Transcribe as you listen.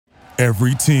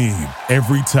Every team,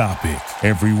 every topic,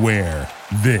 everywhere.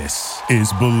 This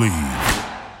is Believe.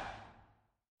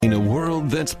 In a world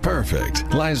that's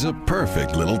perfect lies a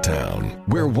perfect little town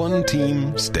where one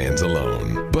team stands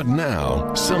alone. But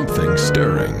now, something's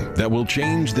stirring that will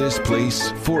change this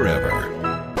place forever.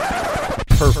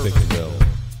 Perfectville.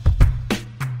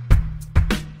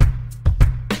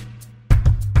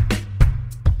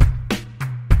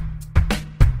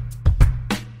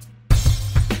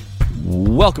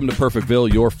 Welcome to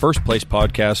Perfectville, your first place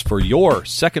podcast for your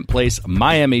second place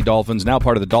Miami Dolphins, now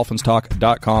part of the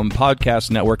DolphinsTalk.com podcast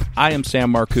network. I am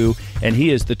Sam Marcoux, and he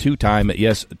is the two-time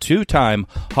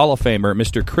Hall of Famer,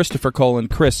 Mr. Christopher Colon.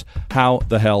 Chris, how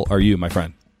the hell are you, my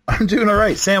friend? I'm doing all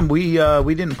right, Sam. We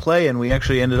didn't play, and we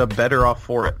actually ended up better off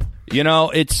for it. You know,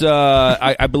 it's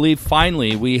I believe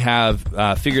finally we have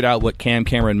figured out what Cam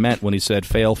Cameron meant when he said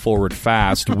fail forward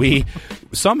fast.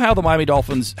 Somehow the Miami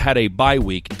Dolphins had a bye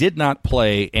week, did not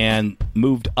play, and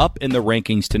moved up in the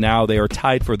rankings to now they are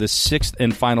tied for the sixth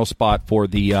and final spot for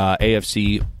the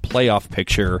AFC playoff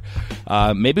picture.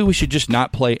 Maybe we should just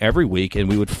not play every week, and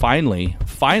we would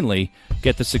finally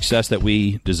get the success that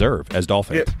we deserve as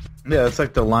Dolphins. Yeah, it's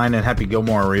like the line in Happy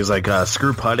Gilmore where he's like,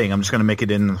 screw putting. I'm just going to make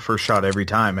it in the first shot every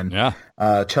time. And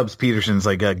Chubbs Peterson's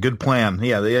like, good plan.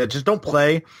 Yeah, just don't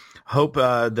play. Hope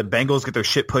the Bengals get their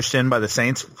shit pushed in by the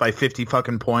Saints by 50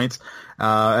 fucking points.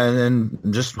 And then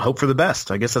just hope for the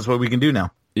best. I guess that's what we can do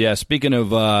now. Yeah, speaking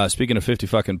of 50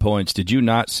 fucking points, did you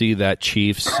not see that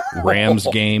Chiefs-Rams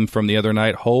game from the other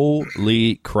night?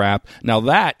 Holy crap. Now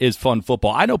that is fun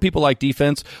football. I know people like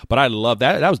defense, but I love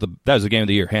that. That was the game of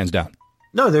the year, hands down.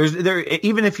 No,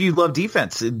 even if you love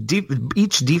defense,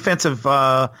 each defensive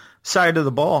side of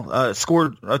the ball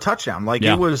scored a touchdown.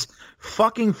 It was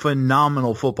fucking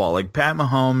phenomenal football. Like Pat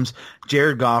Mahomes,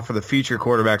 Jared Goff are the future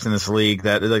quarterbacks in this league.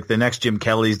 That like the next Jim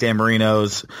Kelly's, Dan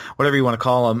Marino's, whatever you want to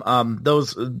call them.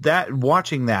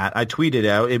 Watching that, I tweeted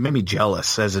out. It made me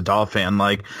jealous as a Dolphin.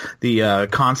 Like the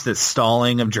constant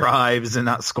stalling of drives and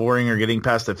not scoring or getting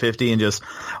past the 50, and just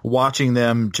watching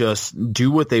them just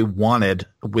do what they wanted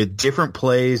with different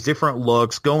plays, different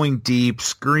looks, going deep,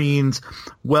 screens,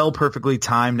 perfectly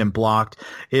timed and blocked.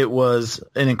 It was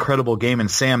an incredible game. And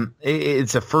Sam,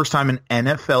 it's the first time in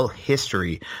NFL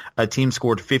history a team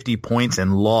scored 50 points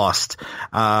and lost.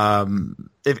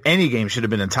 If any game should have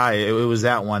been a tie, it was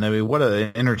that one. I mean, what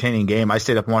an entertaining game. I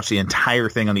stayed up and watched the entire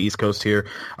thing on the East Coast here.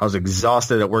 I was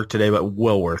exhausted at work today, but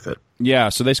well worth it. Yeah,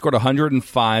 so they scored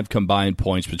 105 combined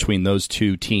points between those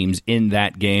two teams in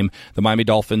that game. The Miami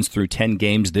Dolphins, through 10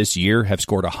 games this year, have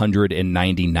scored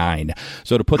 199.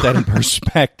 So to put that in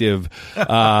perspective,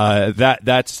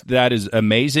 that is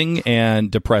amazing and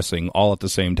depressing all at the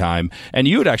same time. And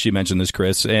you had actually mentioned this,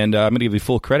 Chris, and I'm going to give you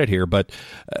full credit here, but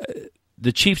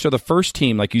the Chiefs are the first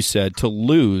team, like you said, to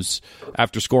lose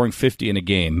after scoring 50 in a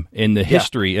game in the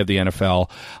history of the NFL.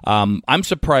 I'm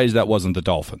surprised that wasn't the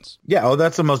Dolphins. Yeah,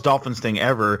 that's the most Dolphins thing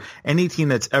ever. Any team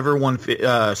that's ever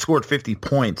scored 50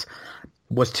 points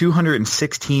was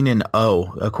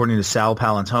 216-0, according to Sal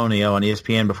Palantonio on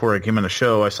ESPN before I came on the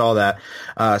show. I saw that.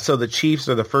 So the Chiefs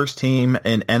are the first team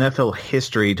in NFL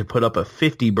history to put up a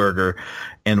 50-burger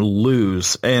and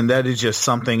lose. And that is just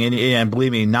something. And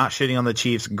believe me, not shitting on the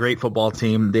Chiefs, great football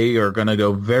team. They are going to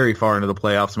go very far into the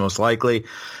playoffs, most likely.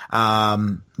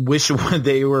 Wish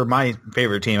they were my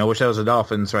favorite team. I wish I was the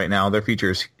Dolphins right now. Their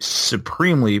future is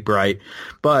supremely bright.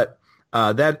 But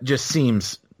that just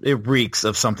seems... it reeks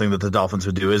of something that the Dolphins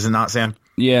would do, is it not, Sam?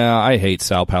 Yeah, I hate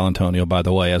Sal Palantonio, by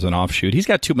the way, as an offshoot. He's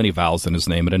got too many vowels in his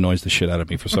name. It annoys the shit out of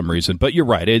me for some reason. But you're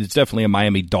right. It's definitely a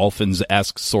Miami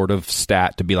Dolphins-esque sort of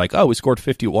stat to be like, oh, we scored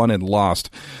 51 and lost.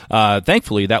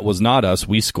 Thankfully, that was not us.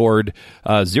 We scored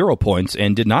 0 points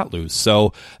and did not lose.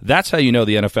 So that's how you know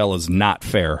the NFL is not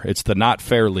fair. It's the not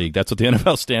fair league. That's what the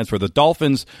NFL stands for. The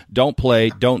Dolphins don't play,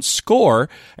 don't score,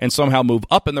 and somehow move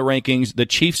up in the rankings. The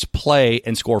Chiefs play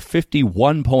and score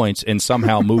 51 points and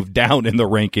somehow move down in the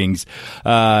rankings.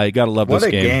 You got to love this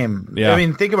game. What a game. Yeah. I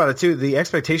mean, think about it, too. The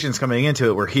expectations coming into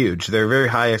it were huge. They're very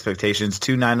high expectations,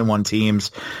 2 9-1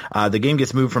 teams. The game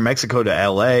gets moved from Mexico to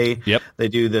L.A. Yep. They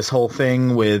do this whole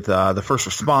thing with the first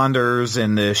responders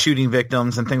and the shooting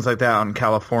victims and things like that out in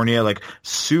California. Like,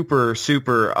 super,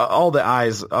 all the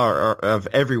eyes are of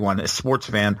everyone, a sports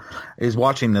fan, is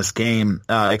watching this game,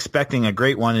 expecting a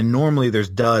great one. And normally there's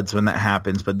duds when that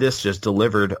happens, but this just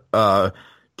delivered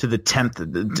to the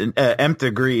 10th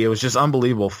degree. It was just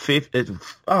unbelievable.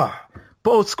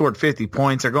 Both scored 50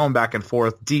 points. They're going back and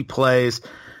forth, deep plays.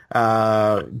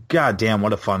 God damn,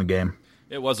 what a fun game.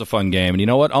 It was a fun game. And you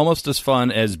know what? Almost as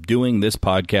fun as doing this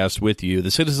podcast with you.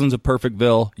 The citizens of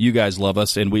Perfectville, you guys love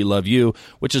us and we love you,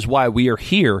 which is why we are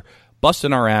here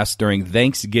busting our ass during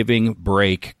Thanksgiving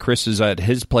break. Chris is at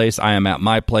his place. I am at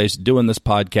my place doing this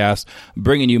podcast,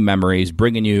 bringing you memories,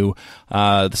 bringing you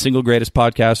the single greatest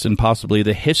podcast in possibly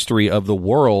the history of the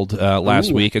world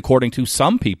last week, according to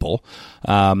some people.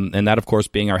 And that, of course,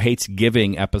 being our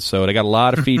Hatesgiving episode. I got a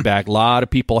lot of feedback. A lot of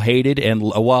people hated and,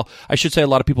 well, I should say a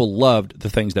lot of people loved the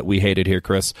things that we hated here,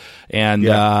 Chris. And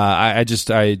I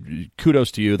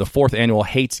kudos to you. The 4th annual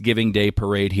Hatesgiving Day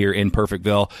parade here in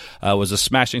Perfectville was a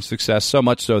smashing success, so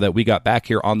much so that we got back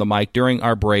here on the mic during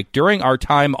our break, during our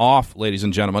time off, ladies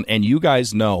and gentlemen. And you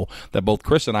guys know that both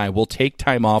Chris and I will take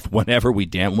time off whenever we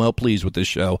damn well please with this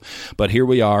show. But here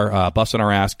we are, busting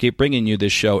our ass, keep bringing you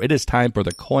this show. It is time for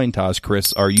the coin toss.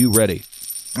 Chris, are you ready?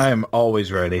 I am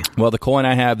always ready. Well, the coin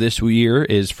I have this year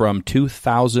is from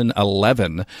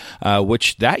 2011,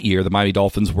 which that year the Miami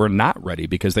Dolphins were not ready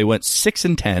because they went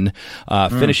 6-10,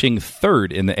 finishing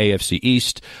 3rd in the AFC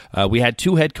East. We had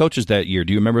 2 head coaches that year.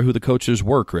 Do you remember who the coaches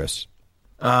were, Chris?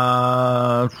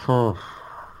 Well,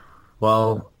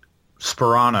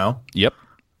 Sperano. Yep.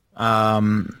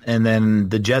 And then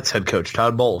the Jets head coach,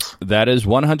 Todd Bowles. That is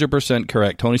 100%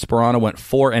 correct. Tony Sperano went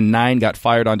 4-9, got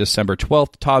fired on December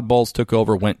 12th. Todd Bowles took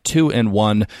over, went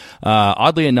 2-1.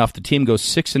 Oddly enough, the team goes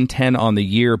 6-10 on the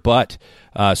year, but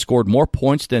scored more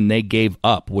points than they gave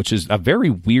up, which is a very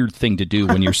weird thing to do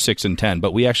when you're 6-10.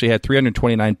 But we actually had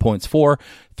 329 points for,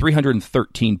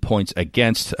 313 points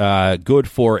against. Good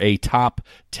for a top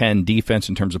 10 defense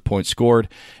in terms of points scored,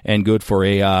 and good for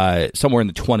a somewhere in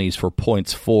the 20s for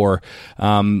points for.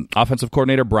 Offensive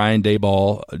coordinator Brian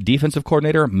Daboll, defensive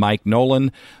coordinator Mike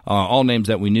Nolan. All names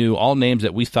that we knew, all names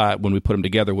that we thought when we put them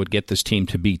together would get this team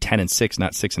to be 10-6,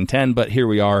 not 6-10. But here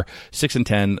we are,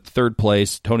 6-10, 3rd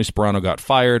place. Tony Sperano got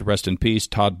fired. Rest in peace.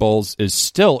 Todd Bowles is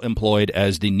still employed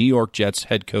as the New York Jets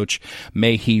head coach.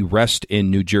 May he rest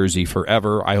in New Jersey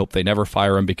forever. I hope they never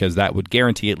fire him, because that would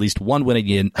guarantee at least one win a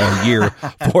year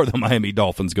for the Miami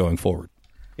Dolphins going forward.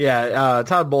 Yeah,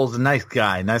 Todd Bowles is a nice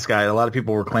guy. A lot of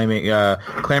people were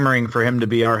clamoring for him to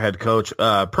be our head coach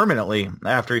permanently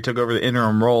after he took over the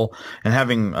interim role and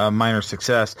having minor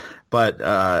success. But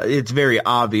it's very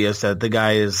obvious that the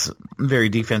guy is very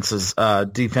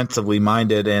defensively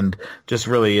minded and just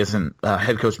really isn't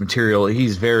head coach material.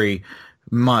 He's very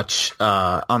much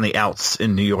on the outs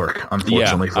in New York,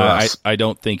 unfortunately for us. I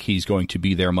don't think he's going to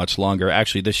be there much longer.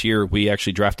 Actually, this year we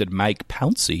actually drafted Mike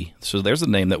Pouncey, so there's a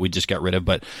name that we just got rid of,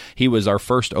 but he was our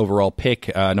first overall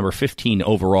pick, number 15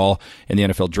 overall in the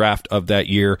NFL draft of that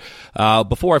year.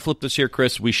 Before I flip this here,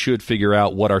 Chris, we should figure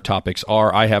out what our topics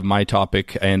are. I have my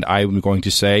topic, and I'm going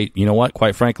to say, you know what,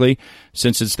 quite frankly,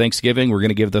 since it's Thanksgiving, we're going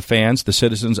to give the fans, the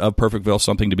citizens of Perfectville,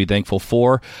 something to be thankful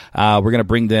for. We're going to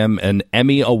bring them an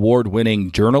Emmy Award-winning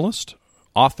journalist,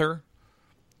 author,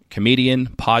 comedian,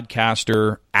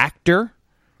 podcaster, actor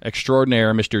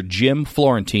extraordinaire, Mr. Jim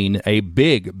Florentine, a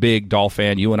big Dolph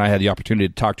fan. You and I had the opportunity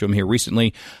to talk to him here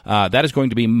recently. That is going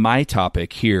to be my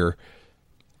topic here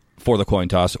for the coin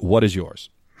toss. What is yours?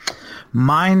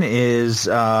 Mine is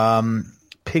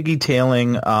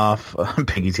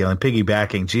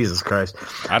piggybacking. Jesus Christ.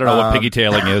 I don't know what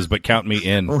piggytailing is, but count me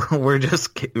in. We're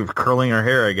just curling our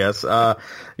hair, I guess.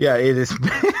 Yeah, it is.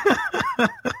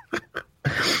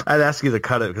 I'd ask you to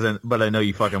cut it, but I know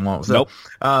you fucking won't. So,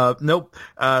 nope.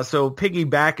 So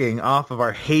piggybacking off of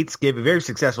our Hatesgiving, very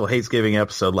successful Hatesgiving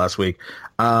episode last week,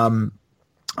 I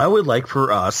would like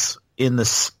for us, in the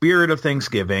spirit of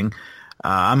Thanksgiving,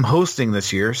 I'm hosting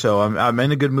this year, so I'm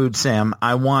in a good mood, Sam.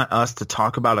 I want us to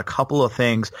talk about a couple of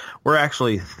things we're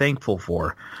actually thankful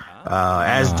for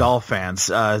as Dolph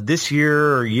fans. This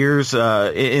year or years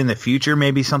in the future,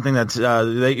 maybe something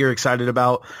that you're excited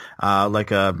about,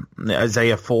 like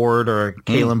Isaiah Ford or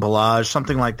Kalen Ballage,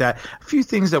 something like that. A few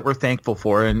things that we're thankful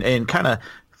for, and kind of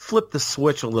flip the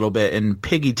switch a little bit and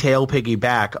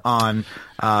piggyback on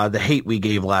the hate we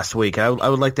gave last week. I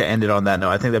would like to end it on that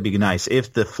note. I think that'd be nice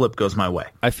if the flip goes my way.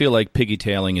 I feel like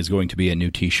piggytailing is going to be a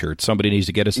new T-shirt. Somebody needs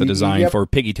to get us a design for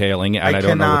piggytailing, and I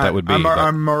don't know what that would be.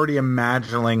 I'm already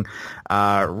imagining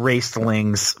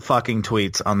Raceling's fucking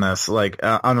tweets on this, like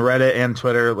on Reddit and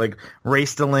Twitter, like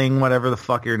Raceling, whatever the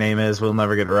fuck your name is. We'll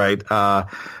never get it right.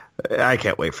 I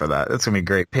can't wait for that. That's going to be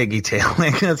great.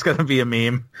 Piggytailing. That's going to be a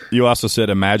meme. You also said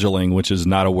imagiling, which is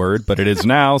not a word, but it is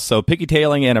now. So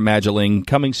piggytailing and imagiling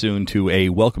coming soon to a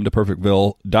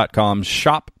welcometoperfectville.com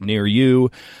shop near you.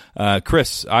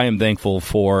 Chris, I am thankful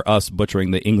for us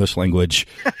butchering the English language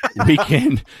week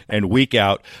in and week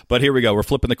out. But here we go. We're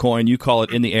flipping the coin. You call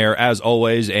it in the air as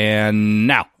always. And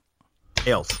now.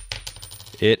 Tails.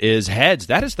 It is heads.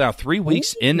 That is now 3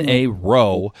 weeks in a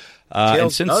row.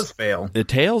 Tails does fail. The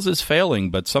Tails is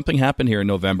failing, but something happened here in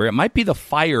November. It might be the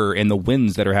fire and the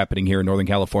winds that are happening here in Northern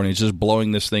California. It's just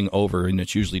blowing this thing over, and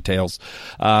it's usually Tails.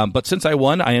 But since I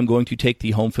won, I am going to take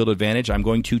the home field advantage. I'm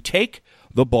going to take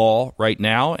the ball right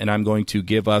now, and I'm going to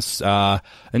give us an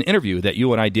interview that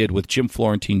you and I did with Jim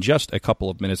Florentine just a couple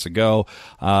of minutes ago.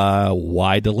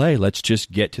 Why delay? Let's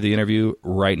just get to the interview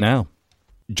right now.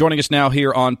 Joining us now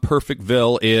here on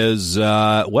Perfectville is,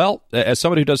 as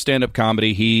somebody who does stand-up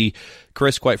comedy,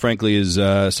 Chris, quite frankly, is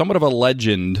somewhat of a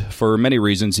legend for many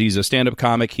reasons. He's a stand-up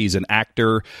comic. He's an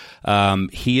actor.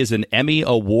 He is an Emmy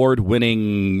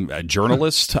Award-winning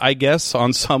journalist, I guess,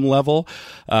 on some level.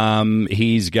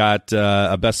 He's got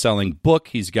a best-selling book.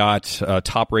 He's got a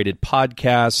top-rated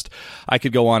podcast. I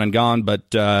could go on and on,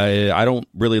 but I don't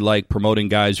really like promoting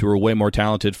guys who are way more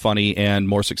talented, funny, and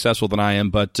more successful than I am.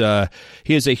 But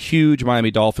he is a huge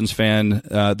Miami Dolphins fan,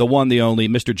 the one, the only,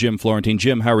 Mr. Jim Florentine.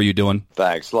 Jim, how are you doing?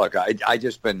 Thanks. Look, I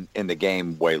just been in the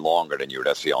game way longer than you.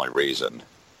 That's the only reason.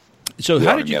 So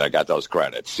how did you? I got those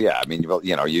credits. Yeah, I mean,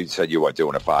 you said you were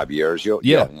doing it 5 years. You'll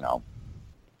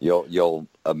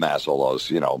amass all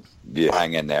those. If you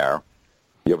hang in there,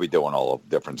 you'll be doing all the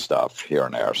different stuff here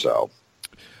and there. So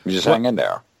you just hang in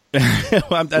there. Look,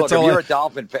 if you're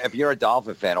a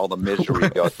Dolphin fan, all the misery you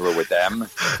go through with them,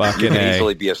 you can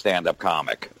easily be a stand-up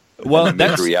comic. Well, the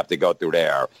misery you have to go through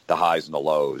there, the highs and the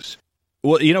lows.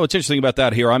 Well, what's interesting about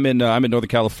that here, I'm in Northern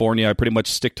California. I pretty much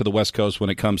stick to the West Coast when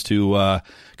it comes to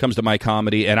my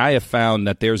comedy, and I have found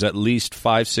that there's at least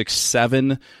 5, 6,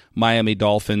 7 Miami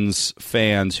Dolphins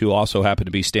fans who also happen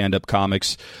to be stand-up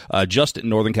comics just in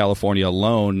Northern California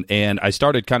alone. And I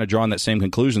started kind of drawing that same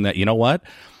conclusion that, you know what?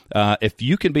 If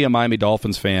you can be a Miami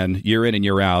Dolphins fan year in and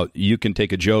year out, you can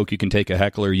take a joke, you can take a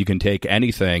heckler, you can take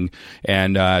anything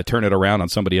and turn it around on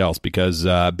somebody else, because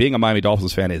being a Miami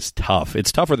Dolphins fan is tough.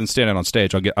 It's tougher than standing on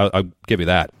stage. I'll give you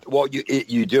that. Well,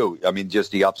 you do. I mean,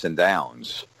 just the ups and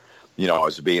downs.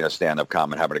 As being a stand-up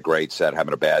comic, having a great set,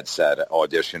 having a bad set,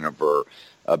 auditioning for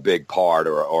a big part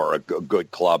or a good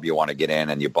club you want to get in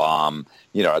and you bomb.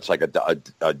 It's like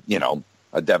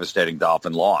a devastating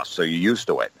Dolphin loss. So you're used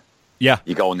to it. Yeah,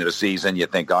 you go into the season, you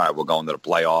think, all right, we're going to the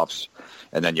playoffs,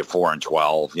 and then you're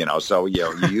 4-12. So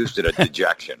you're used to the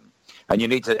dejection, and you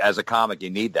need to, as a comic,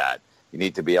 you need that. You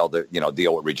need to be able to,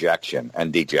 deal with rejection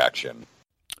and dejection.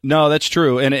 No, that's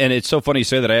true, and it's so funny you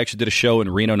say that. I actually did a show in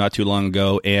Reno not too long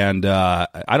ago, and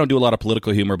I don't do a lot of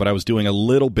political humor, but I was doing a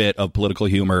little bit of political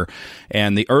humor,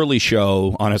 and the early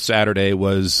show on a Saturday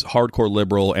was hardcore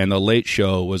liberal, and the late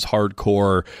show was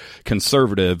hardcore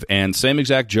conservative, and same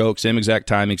exact joke, same exact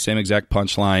timing, same exact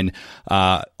punchline,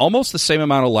 almost the same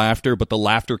amount of laughter, but the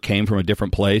laughter came from a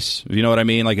different place. You know what I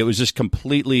mean? Like, it was just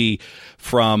completely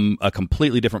from a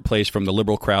completely different place from the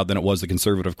liberal crowd than it was the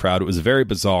conservative crowd. It was very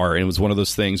bizarre, and it was one of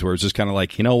those things where it's just kind of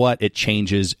like, you know what? It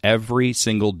changes every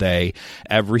single day,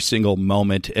 every single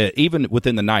moment. Even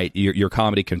within the night, your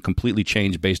comedy can completely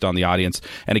change based on the audience.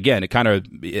 And again,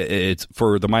 it's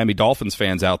for the Miami Dolphins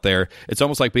fans out there, it's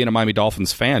almost like being a Miami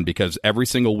Dolphins fan, because every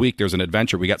single week there's an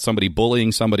adventure. We got somebody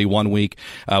bullying somebody one week.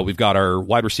 We've got our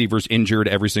wide receivers injured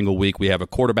every single week. We have a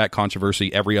quarterback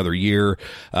controversy every other year.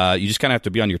 You just kind of have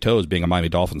to be on your toes being a Miami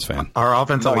Dolphins fan. Our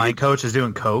offensive line coach is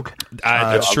doing coke.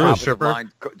 That's true.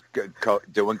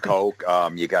 Doing coke.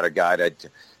 You got a guy that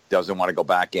doesn't want to go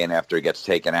back in after he gets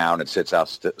taken out and sits out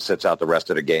the rest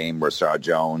of the game. Rashard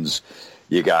Jones.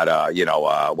 You got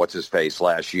what's his face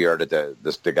last year,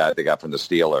 the guy they got from the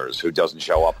Steelers, who doesn't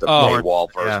show up to play Wall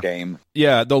first game.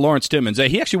 Yeah, the Lawrence Timmons.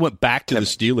 He actually went back to the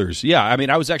Steelers. Yeah, I mean,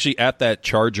 I was actually at that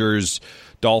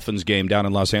Chargers-Dolphins game down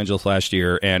in Los Angeles last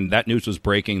year, and that news was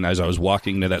breaking as I was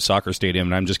walking to that soccer stadium,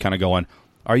 and I'm just kind of going,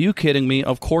 are you kidding me?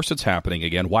 Of course it's happening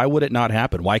again. Why would it not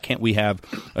happen? Why can't we have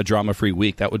a drama-free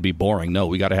week? That would be boring. No,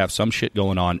 we got to have some shit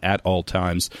going on at all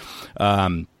times.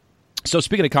 So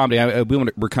speaking of comedy,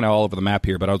 we're kind of all over the map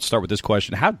here, but I'll start with this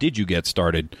question. How did you get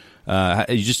started?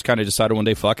 You just kind of decided one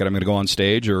day, fuck it, I'm going to go on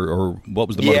stage, or what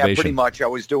was the motivation? Yeah, pretty much. I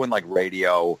was doing like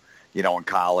radio, in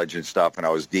college and stuff, and I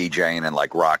was DJing in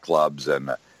like rock clubs,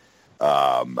 and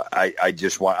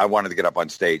I wanted to get up on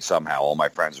stage somehow. All my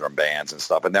friends were in bands and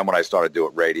stuff, and then when I started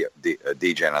doing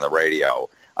DJing on the radio,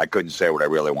 I couldn't say what I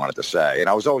really wanted to say, and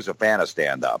I was always a fan of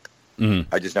stand-up.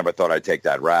 Mm-hmm. I just never thought I'd take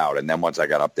that route. And then once I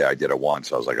got up there, I did it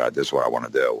once. I was like, oh, this is what I want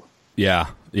to do. Yeah.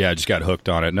 I just got hooked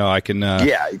on it. No, I can...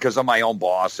 Yeah, because I'm my own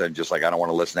boss, and just like I don't want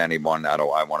to listen to anyone. I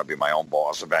want to be my own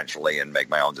boss eventually and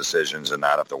make my own decisions and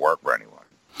not have to work for anyone.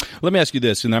 Let me ask you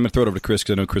this, and I'm going to throw it over to Chris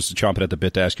because I know Chris is chomping at the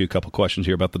bit to ask you a couple questions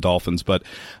here about the Dolphins. But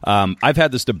I've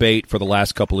had this debate for the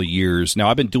last couple of years. Now,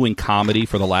 I've been doing comedy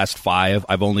for the last 5.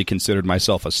 I've only considered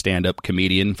myself a stand-up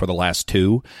comedian for the last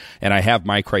 2. And I have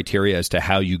my criteria as to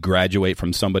how you graduate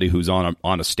from somebody who's on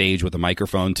a stage with a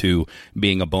microphone to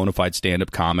being a bona fide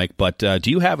stand-up comic. But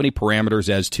do you have any parameters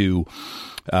as to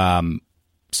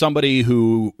somebody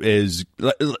who is,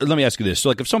 let me ask you this. So,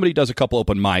 like, if somebody does a couple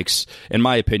open mics, in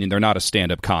my opinion, they're not a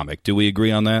stand-up comic. Do we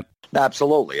agree on that?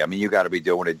 Absolutely. I mean, you got to be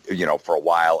doing it, for a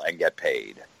while and get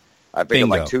paid. I think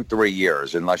like 2-3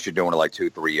 years, unless you're doing it like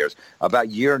 2-3 years. About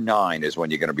year 9 is when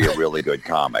you're going to be a really good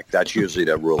comic. That's usually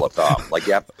the rule of thumb. Like,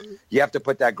 you have to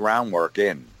put that groundwork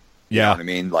in. You know what I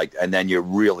mean? Like, and then you're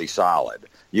really solid.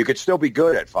 You could still be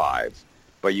good at 5,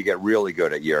 but you get really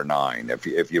good at year 9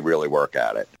 if you really work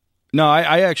at it. No,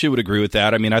 I actually would agree with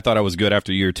that. I mean, I thought I was good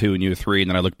after year 2 and year 3, and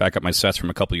then I look back at my sets from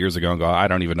a couple years ago and go, I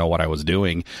don't even know what I was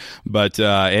doing. But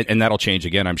and that'll change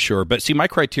again, I'm sure. But see, my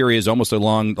criteria is almost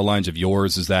along the lines of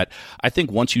yours, is that I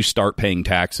think once you start paying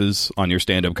taxes on your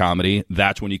stand-up comedy,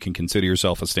 that's when you can consider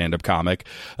yourself a stand-up comic,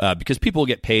 because people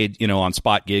get paid, on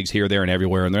spot gigs here, there, and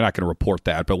everywhere, and they're not going to report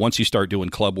that. But once you start doing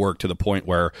club work to the point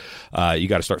where you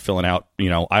got to start filling out,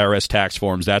 IRS tax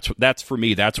forms, that's for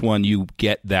me, that's when you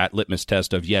get that litmus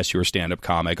test of, yes, you're a stand-up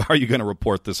comic. Are you going to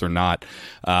report this or not?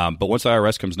 But once the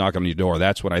IRS comes knocking on your door,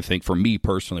 that's when I think, for me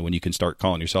personally, when you can start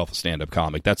calling yourself a stand-up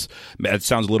comic. That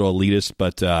sounds a little elitist,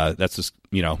 but that's just,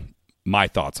 my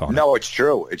thoughts on it. No, it's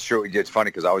true. It's true. It's funny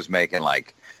because I was making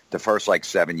the first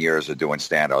 7 years of doing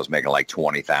stand-up, I was making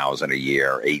 $20,000 a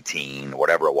year, 18,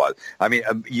 whatever it was. I mean,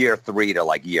 year 3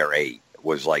 to year 8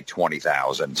 was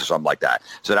 $20,000, something like that.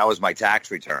 So that was my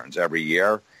tax returns every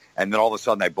year. And then all of a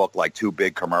sudden I booked 2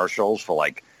 big commercials for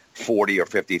 $40,000 or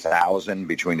 $50,000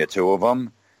 between the 2 of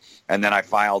them. And then I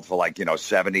filed for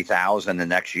 $70,000 the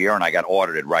next year, and I got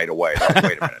audited right away.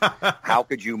 Wait a minute. How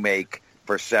could you make,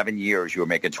 for 7 years, you were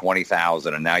making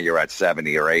 $20,000 and now you're at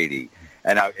 70 or 80?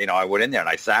 And I went in there and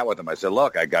I sat with them. I said,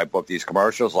 look, I booked these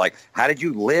commercials. How did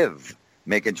you live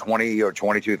making $20,000 or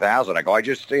 $22,000? I go, I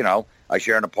just, I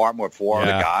share an apartment with 4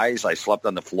 other guys. I slept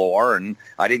on the floor and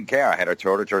I didn't care. I had a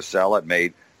Toyota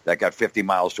Tercel that got 50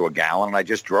 miles to a gallon, and I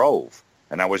just drove.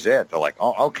 And that was it. They're like,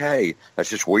 oh, okay. That's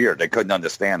just weird. They couldn't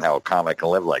understand how a comic can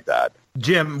live like that.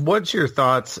 Jim, what's your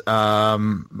thoughts?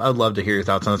 I'd love to hear your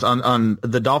thoughts on this. On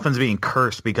the Dolphins being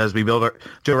cursed because we built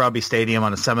Joe Robbie Stadium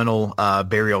on a Seminole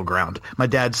burial ground. My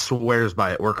dad swears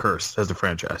by it. We're cursed as a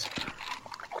franchise.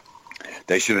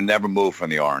 They should have never moved from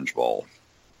the Orange Bowl.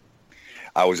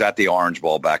 I was at the Orange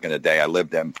Bowl back in the day. I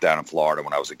lived down in Florida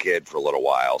when I was a kid for a little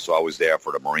while, so I was there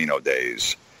for the Marino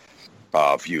days.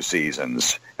 A few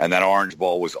seasons, and that Orange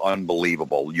Bowl was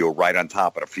unbelievable. You were right on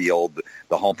top of the field.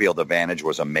 The home field advantage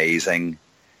was amazing.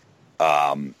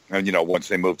 And once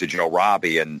they moved to Joe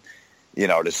Robbie, and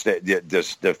just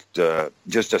the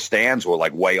stands were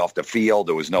way off the field.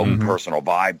 There was no personal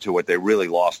vibe to it. They really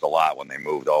lost a lot when they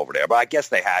moved over there. But I guess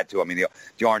they had to. I mean,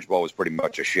 the Orange Bowl was pretty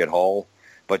much a shithole,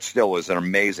 but still was an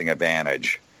amazing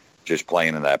advantage just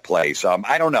playing in that place.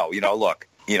 I don't know. Look.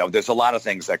 There's a lot of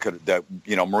things that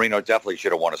Marino definitely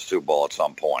should have won a Super Bowl at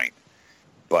some point.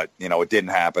 But, it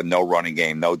didn't happen. No running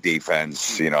game, no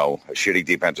defense, a shitty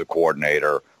defensive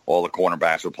coordinator. All the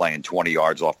cornerbacks were playing 20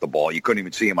 yards off the ball. You couldn't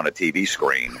even see them on a TV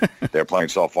screen. They're playing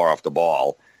so far off the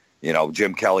ball.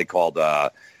 Jim Kelly called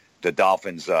the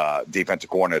Dolphins defensive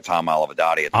coordinator, Tom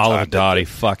Olivadotti. At the Olivadotti,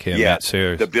 fuck him. Yeah,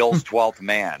 serious. The Bills' 12th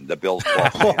man. The Bills'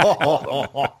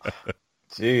 12th man.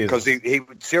 Because he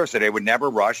seriously, they would never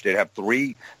rush. They'd have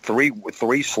three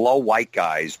slow white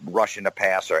guys rushing the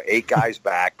passer, 8 guys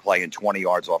back playing 20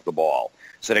 yards off the ball.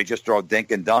 So they just throw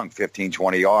dink and dunk 15,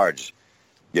 20 yards,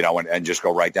 and just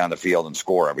go right down the field and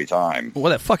score every time.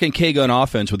 Well, that fucking K-gun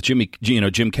offense with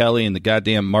Jim Kelly and the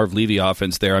goddamn Marv Levy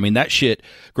offense there. I mean, that shit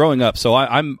growing up. So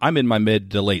I'm in my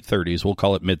mid to late 30s. We'll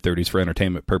call it mid 30s for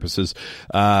entertainment purposes.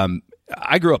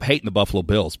 I grew up hating the Buffalo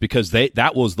Bills because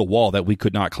that was the wall that we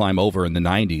could not climb over in the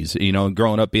 90s.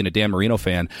 Growing up being a Dan Marino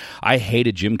fan, I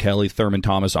hated Jim Kelly, Thurman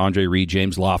Thomas, Andre Reed,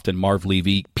 James Lofton, Marv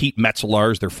Levy, Pete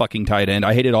Metzelaars, their fucking tight end.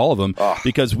 I hated all of them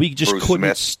because we just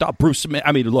couldn't stop Bruce Smith.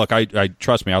 I mean, look, I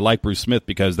trust me, I like Bruce Smith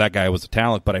because that guy was a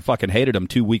talent, but I fucking hated him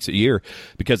 2 weeks a year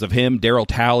because of him, Daryl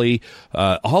Talley,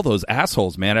 all those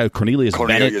assholes, man. Cornelius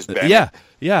Bennett.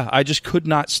 Yeah, I just could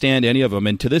not stand any of them.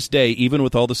 And to this day, even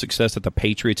with all the success that the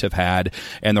Patriots have had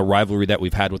and the rivalry that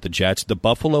we've had with the Jets, the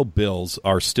Buffalo Bills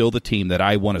are still the team that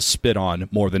I want to spit on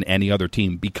more than any other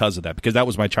team because of that. Because that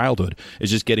was my childhood, is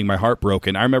just getting my heart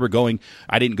broken. I remember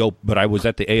I didn't go, but I was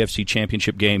at the AFC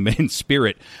Championship game in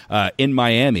spirit in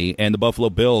Miami, and the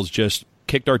Buffalo Bills just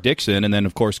kicked our dicks in, and then,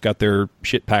 of course, got their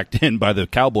shit packed in by the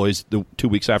Cowboys 2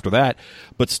 weeks after that.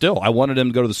 But still, I wanted them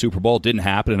to go to the Super Bowl. It didn't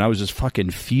happen, and I was just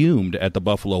fucking fumed at the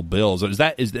Buffalo Bills. Is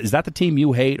that the team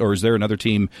you hate, or is there another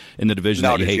team in the division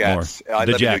that you hate Jets. more? I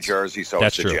the live Jets. in New Jersey, so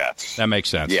That's it's the true. Jets. That makes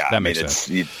sense. Yeah, that makes sense.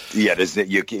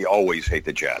 You always hate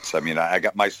the Jets. I mean, I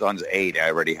got my son's 8. I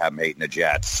already have him hating the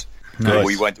Jets. Nice.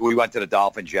 We went to the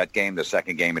Dolphin-Jet game, the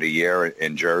second game of the year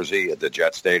in Jersey at the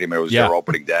Jet Stadium. It was their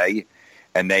opening day,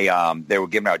 and they were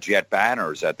giving out Jet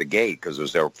banners at the gate because it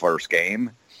was their first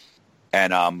game.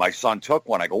 And my son took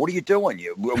one. I go, "What are you doing?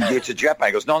 It's a Jet banner."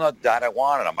 He goes, "No, Dad, I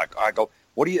want it." I go,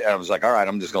 "What do you?" And I was like, "All right,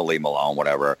 I'm just going to leave him alone,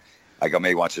 whatever." I go,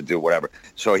 maybe he wants to do whatever.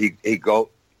 So he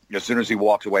as soon as he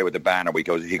walks away with the banner, he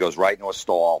goes right into a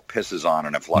stall, pisses on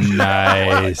it, and flushes.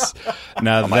 Nice.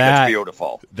 Now that's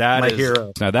beautiful.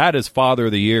 Hero. Now that is Father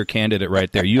of the Year candidate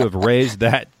right there. You have raised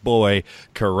that boy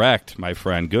correct, my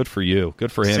friend. Good for you.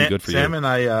 Good for him. Good for you. Sam and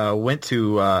I went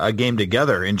to a game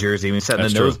together in Jersey. We sat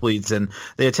in the nosebleeds, and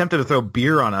they attempted to throw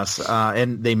beer on us,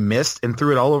 and they missed and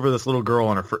threw it all over this little girl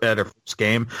at her first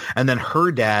game. And then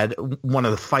her dad wanted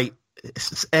to fight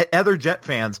other Jet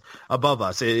fans above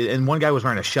us, and one guy was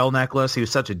wearing a shell necklace. He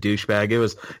was such a douchebag. It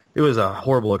was a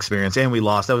horrible experience, and we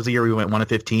lost. That was the year we went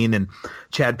 1-15, and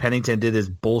Chad Pennington did his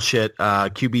bullshit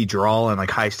QB draw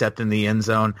and high stepped in the end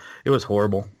zone. It was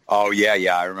horrible. Oh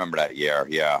yeah, I remember that year.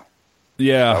 Yeah,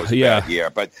 that was a bad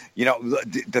year. But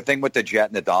the thing with the Jet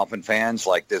and the Dolphin fans,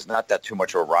 there's not that too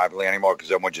much of a rivalry anymore because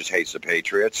everyone just hates the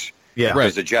Patriots. Yeah,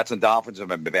 because the Jets and Dolphins have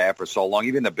been bad for so long.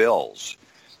 Even the Bills.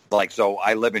 So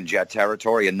I live in Jet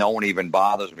territory, and no one even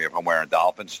bothers me if I'm wearing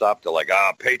Dolphin stuff. They're like,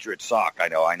 Patriots suck.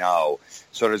 I know.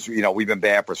 So there's, we've been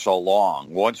bad for so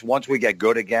long. Once we get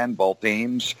good again, both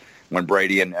teams, when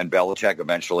Brady and Belichick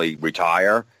eventually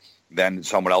retire, then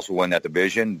someone else will win that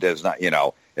division. There's not,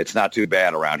 it's not too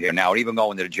bad around here. Now, even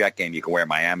going to the Jet game, you can wear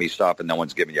Miami stuff, and no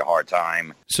one's giving you a hard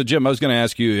time. So, Jim, I was going to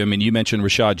ask you, you mentioned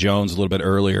Rashad Jones a little bit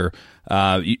earlier.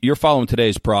 You're following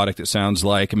today's product, it sounds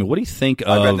like. What do you think of...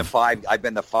 I've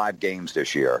been to 5 games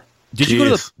this year. Did you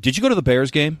go to the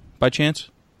Bears game, by chance?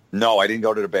 No, I didn't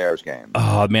go to the Bears game.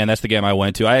 Oh, man, that's the game I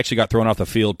went to. I actually got thrown off the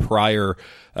field prior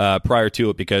to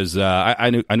it because I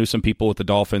knew some people with the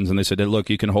Dolphins, and they said, look,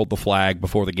 you can hold the flag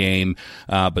before the game,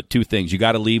 but 2 things. You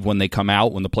got to leave when they come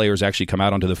out, when the players actually come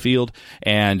out onto the field,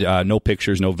 and no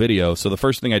pictures, no video. So the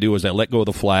first thing I do is I let go of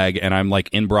the flag, and I'm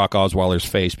in Brock Osweiler's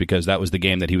face because that was the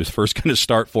game that he was first going to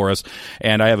start for us,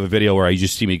 and I have a video where you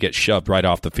just see me get shoved right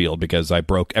off the field because I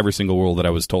broke every single rule that I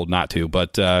was told not to,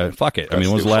 but fuck it. That's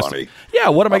when was the last funny. Yeah,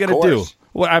 what am I going to do?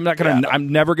 Well, I'm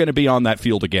never going to be on that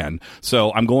field again.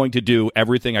 So I'm going to do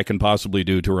everything I can possibly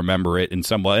do to remember it in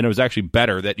some way. And it was actually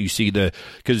better that you see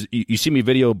because you see me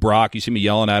video Brock, you see me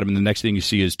yelling at him, and the next thing you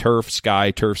see is turf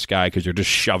sky, because you're just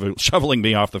shoveling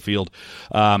me off the field.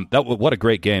 What a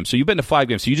great game. So you've been to 5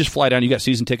 games. So you just fly down. You got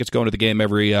season tickets going to the game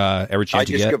every chance you get? I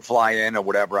just could fly in or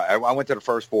whatever. I went to the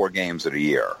first 4 games of the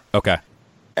year. Okay.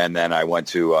 And then I went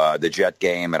to the Jet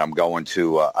game, and I went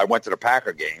to the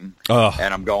Packer game,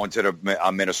 and I'm going to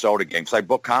the Minnesota game. So I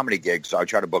book comedy gigs. So I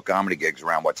try to book comedy gigs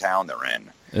around what town they're in.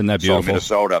 Isn't that beautiful? So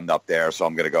Minnesota, I'm up there, so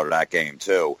I'm going to go to that game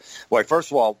too. Well, first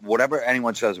of all, whatever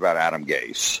anyone says about Adam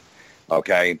Gase,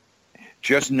 okay,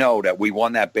 just know that we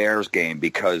won that Bears game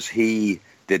because he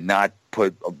did not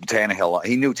put Tannehill.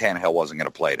 He knew Tannehill wasn't going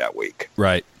to play that week.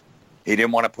 Right. He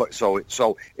didn't want to put so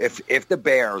if the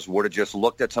Bears would have just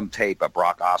looked at some tape at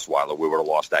Brock Osweiler, we would have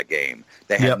lost that game.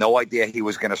 They had no idea he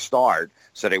was going to start,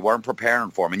 so they weren't preparing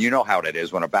for him. And you know how that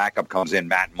is when a backup comes in,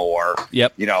 Matt Moore.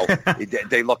 Yep.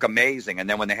 They look amazing, and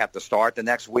then when they have to start the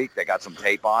next week, they got some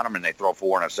tape on them and they throw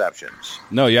 4 interceptions.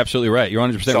 No, you're absolutely right. You're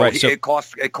 100% right. So it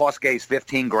cost Gase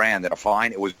 $15,000 and a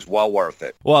fine. It was well worth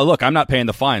it. Well, look, I'm not paying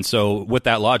the fine, so with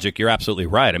that logic, you're absolutely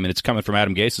right. It's coming from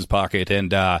Adam Gase's pocket,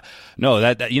 and no,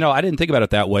 that I didn't think about it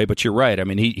that way, but you're right.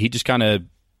 He just kind of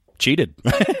cheated.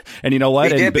 And you know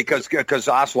what? He did because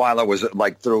Osweiler was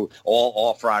through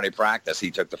all Friday practice.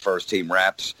 He took the first team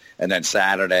reps, and then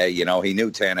Saturday, he knew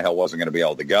Tannehill wasn't going to be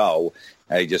able to go,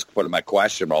 and he just put him at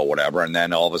question or whatever. And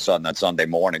then all of a sudden on Sunday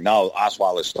morning, no,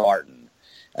 Osweiler's starting,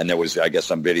 and there was, I guess,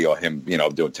 some video of him,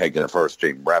 taking the first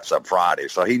team reps up Friday.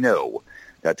 So he knew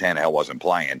that Tannehill wasn't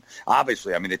playing.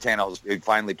 Obviously, the Tannehill's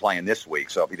finally playing this week.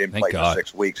 So if he didn't play for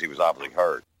 6 weeks, he was obviously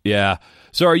hurt. Yeah.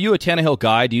 So are you a Tannehill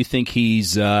guy? Do you think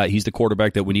he's the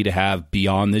quarterback that we need to have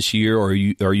beyond this year, or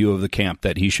are you of the camp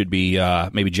that he should be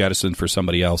maybe jettisoned for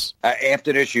somebody else?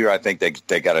 After this year, I think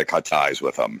they got to cut ties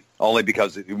with him, only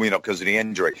because of the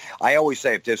injury. I always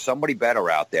say if there's somebody better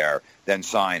out there, then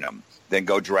sign him, then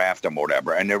go draft him or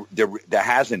whatever. And there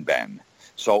hasn't been.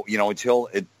 So,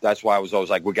 that's why I was always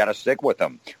like, we got to stick with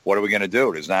him. What are we going to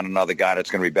do? There's not another guy that's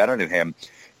going to be better than him.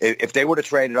 If they would have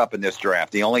traded up in this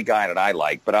draft, the only guy that I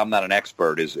like, but I'm not an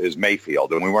expert, is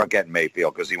Mayfield. And we weren't getting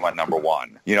Mayfield because he went number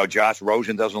one. Josh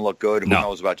Rosen doesn't look good. Who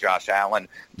knows about Josh Allen?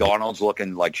 Darnold's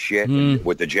looking like shit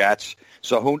with the Jets.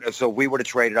 So we would have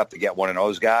traded up to get one of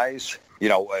those guys.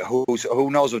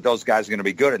 Who knows if those guys are going to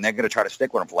be good, and they're going to try to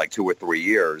stick with him for like 2 or 3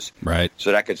 years. Right.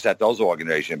 So that could set those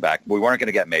organizations back. We weren't going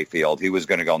to get Mayfield. He was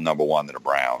going to go number one to the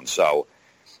Browns. So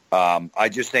I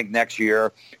just think next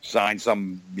year, sign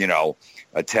some,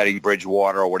 a Teddy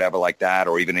Bridgewater or whatever like that,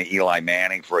 or even an Eli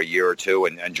Manning for a year or two,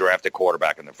 and draft a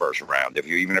quarterback in the first round.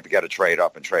 Even if you got to trade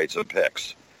up and trade some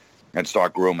picks and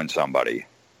start grooming somebody.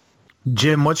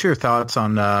 Jim, what's your thoughts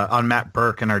on Matt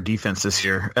Burke and our defense this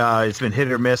year? It's been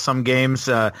hit or miss some games.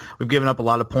 We've given up a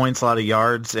lot of points, a lot of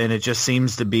yards, and it just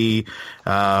seems to be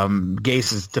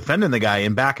Gase is defending the guy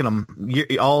and backing him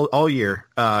all year.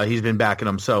 He's been backing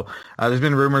him. So there's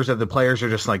been rumors that the players are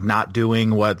just like not doing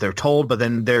what they're told, but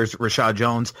then there's Rashad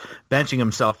Jones benching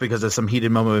himself because of some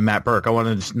heated moment with Matt Burke. I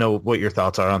wanted to know what your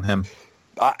thoughts are on him.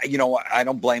 I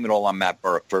don't blame it all on Matt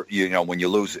Burke for when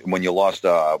you lost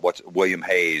William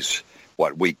Hayes.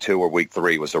 Week 2 or week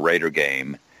 3 was the Raider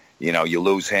game. You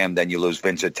lose him, then you lose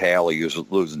Vincent Taylor. You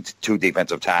losing 2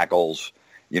 defensive tackles.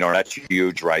 That's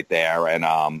huge right there. And,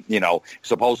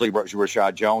 supposedly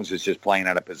Rashad Jones is just playing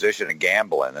out of position and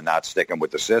gambling and not sticking with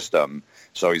the system.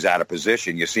 So he's out of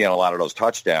position. You're seeing a lot of those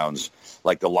touchdowns,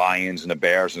 like the Lions and the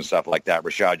Bears and stuff like that.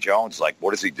 Rashad Jones, like,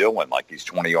 what is he doing? Like, he's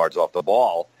 20 yards off the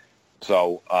ball.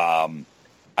 So,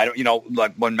 I don't,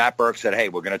 like when Matt Burke said, hey,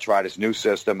 we're going to try this new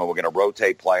system and we're going to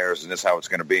rotate players and this is how it's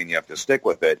going to be and you have to stick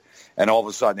with it. And all of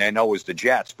a sudden, I know it was the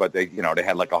Jets, but they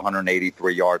had like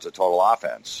 183 yards of total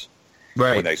offense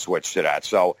when they switched to that.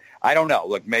 So I don't know.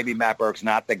 Look, maybe Matt Burke's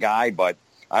not the guy, but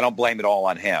I don't blame it all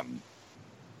on him.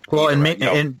 Well,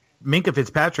 and Minkah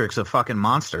Fitzpatrick's a fucking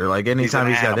monster. Like anytime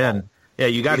he's got in,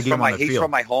 you got to get him on the field. He's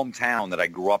from my hometown that I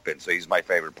grew up in, so he's my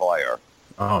favorite player.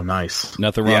 Oh, nice.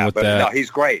 Nothing wrong with that. No,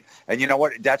 he's great. And you know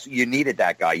what? You needed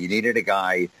that guy. You needed a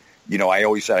guy. I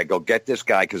always said, I go get this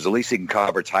guy because at least he can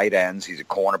cover tight ends. He's a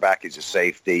cornerback. He's a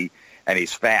safety. And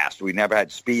he's fast. We never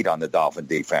had speed on the Dolphin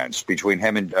defense. Between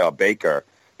him and Baker,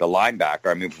 the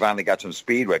linebacker, we finally got some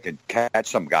speed where it could catch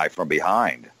some guy from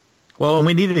behind. Well, and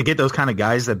we needed to get those kind of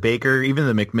guys that Baker, even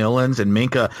the McMillans and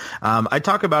Minkah. I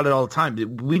talk about it all the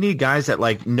time. We need guys that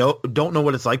don't know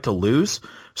what it's like to lose.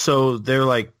 So they're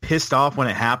like pissed off when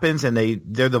it happens, and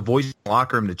they're the voice in the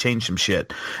locker room to change some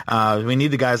shit. We need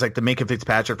the guys like the Minkah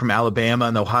Fitzpatrick from Alabama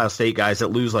and the Ohio State guys that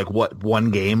lose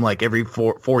one game like every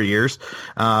four years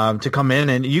to come in,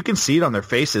 and you can see it on their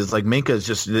faces. Like Minka's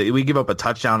just, we give up a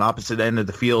touchdown opposite end of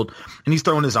the field, and he's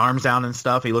throwing his arms down and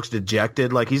stuff. He looks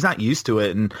dejected, like he's not used to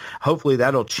it, and hopefully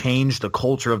that'll change the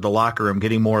culture of the locker room,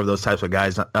 getting more of those types of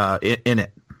guys in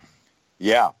it.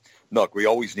 Yeah. Look, we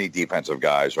always need defensive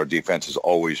guys. Our defense has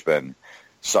always been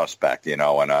suspect,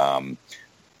 and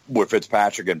with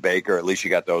Fitzpatrick and Baker, at least you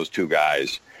got those 2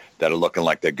 guys that are looking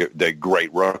like they're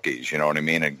great rookies, you know what I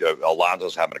mean? And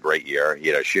Alonzo's having a great year. He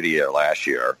had a shitty year last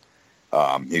year.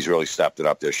 He's really stepped it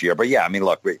up this year. But, yeah,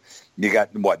 look, you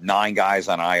got, 9 guys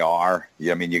on IR?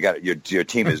 You got your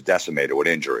team is decimated with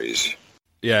injuries.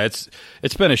 Yeah,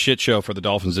 it's been a shit show for the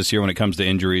Dolphins this year when it comes to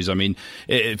injuries.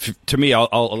 To me,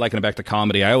 I'll liken it back to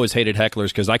comedy. I always hated hecklers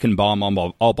because I can bomb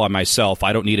all by myself.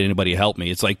 I don't need anybody to help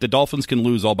me. It's like the Dolphins can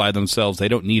lose all by themselves. They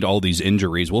don't need all these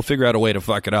injuries. We'll figure out a way to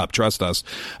fuck it up. Trust us.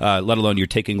 Let alone you're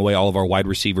taking away all of our wide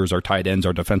receivers, our tight ends,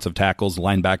 our defensive tackles,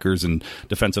 linebackers, and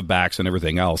defensive backs, and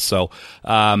everything else. So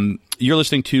you're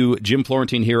listening to Jim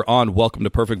Florentine here on Welcome to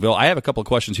Perfectville. I have a couple of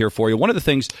questions here for you. One of the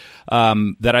things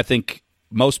that I think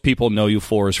most people know you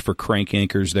for is for Crank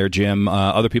Anchors there, Jim.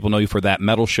 Other people know you for That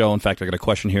Metal Show. In fact, I got a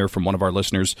question here from one of our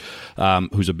listeners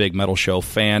who's a big Metal Show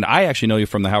fan. I actually know you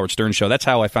from the Howard Stern Show. That's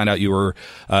how I found out you were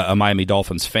a Miami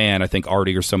Dolphins fan. I think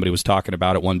Artie or somebody was talking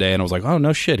about it one day, and I was like, oh,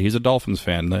 no shit, he's a Dolphins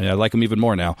fan. I like him even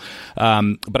more now.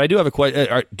 But I do have a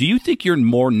question. Do you think you're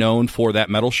more known for That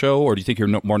Metal Show, or do you think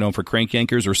you're more known for Crank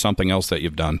Anchors or something else that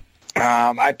you've done?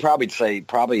 I'd probably say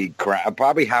probably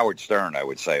Howard Stern, I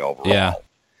would say, overall. Yeah.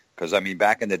 Because,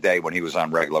 back in the day when he was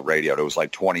on regular radio, there was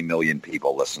like 20 million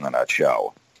people listening to that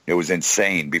show. It was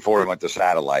insane before it went to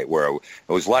satellite, where it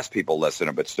was less people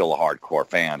listening, but still hardcore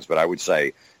fans. But I would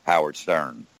say Howard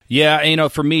Stern. Yeah,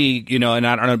 for me, and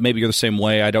I don't know, maybe you're the same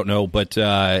way. I don't know. But,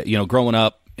 growing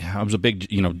up, I was a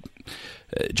big,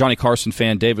 Johnny Carson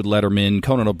fan, David Letterman,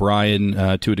 Conan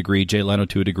O'Brien to a degree, Jay Leno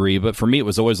to a degree. But for me, it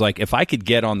was always like, if I could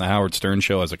get on the Howard Stern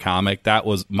show as a comic, that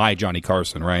was my Johnny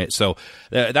Carson, right? So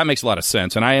that makes a lot of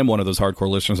sense. And I am one of those hardcore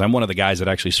listeners. I'm one of the guys that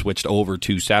actually switched over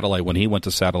to satellite when he went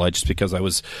to satellite, just because I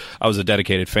was a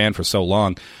dedicated fan for so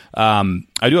long.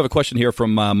 I do have a question here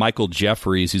from Michael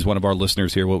Jeffries. He's one of our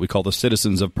listeners here, what we call the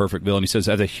citizens of Perfectville. And he says,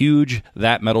 as a huge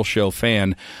That Metal Show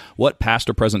fan, what past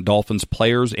or present Dolphins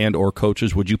players and or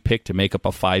coaches would you pick to make up a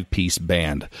 5-piece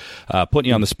band? Putting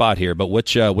you on the spot here, but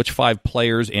which 5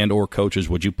 players and or coaches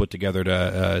would you put together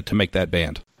to make that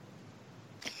band?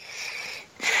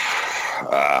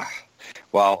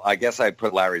 Well, I guess I'd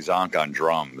put Larry Zonk on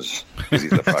drums because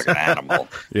he's a fucking animal.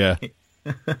 Yeah.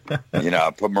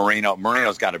 Put Marino.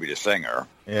 Marino's got to be the singer.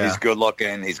 Yeah. He's good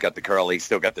looking. He's got the curl. He's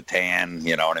still got the tan.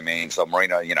 You know what I mean? So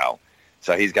Marino,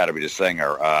 so he's got to be the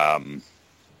singer.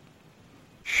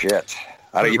 Shit.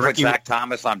 How do you put Zach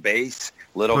Thomas on bass?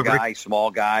 Little guy,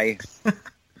 small guy.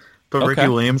 Put Ricky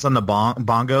Williams on the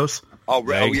bongos. Oh,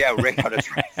 yeah, Rick. That's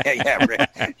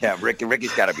right.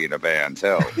 Ricky's got to be in the band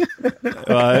too.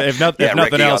 If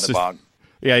nothing else.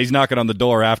 Yeah, he's knocking on the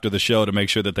door after the show to make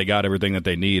sure that they got everything that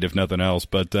they need, if nothing else.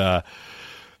 But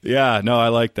yeah, no, I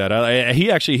like that.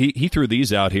 He threw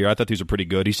these out here. I thought these were pretty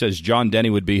good. He says John Denny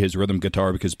would be his rhythm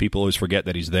guitar because people always forget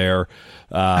that he's there.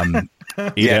 John.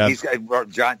 Yeah,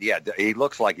 he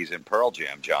looks like he's in Pearl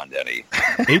Jam. John Denny.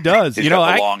 He does. He's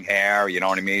got the long hair. You know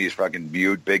what I mean? He's fucking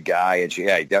big guy, and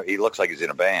he looks like he's in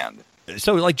a band.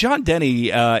 So, like John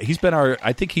Denny, he's been our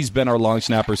long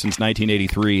snapper since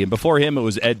 1983, and before him it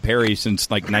was Ed Perry since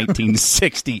like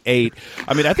 1968.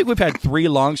 I mean, I think we've had 3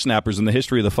 long snappers in the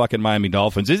history of the fucking Miami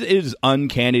Dolphins. It is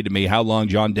uncanny to me how long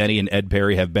John Denny and Ed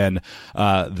Perry have been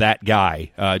that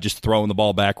guy, just throwing the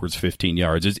ball backwards 15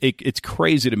 yards. It's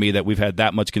crazy to me that we've had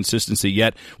that much consistency,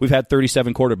 yet we've had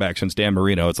 37 quarterbacks since Dan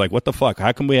Marino. It's like, what the fuck?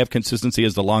 How come we have consistency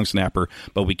as the long snapper,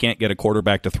 but we can't get a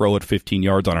quarterback to throw it 15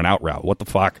 yards on an out route? What the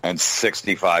fuck? And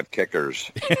 65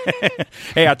 kickers.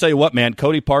 Hey, I'll tell you what, man.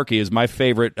 Cody Parkey is my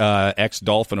favorite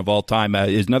ex-Dolphin of all time.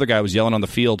 Is another guy was yelling on the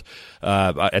field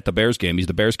at the Bears game. He's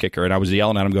the Bears kicker, and I was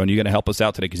yelling at him going, "You're going to help us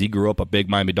out today," because he grew up a big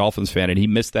Miami Dolphins fan, and he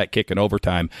missed that kick in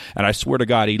overtime. And I swear to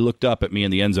God, he looked up at me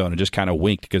in the end zone and just kind of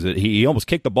winked because he almost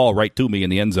kicked the ball right to me in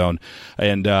the end zone,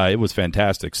 and it was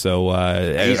fantastic. So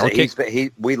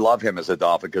we love him as a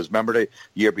Dolphin because remember the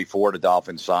year before the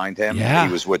Dolphins signed him? Yeah.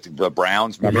 He was with the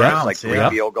Browns. Remember, it was like 3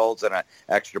 field goals and an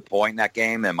extra point in that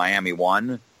game, and Miami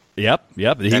won. Yep. He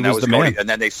was the man. And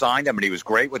then they signed him, and he was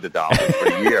great with the Dolphins for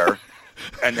a year.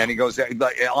 And then he goes,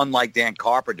 unlike Dan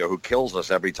Carpenter, who kills us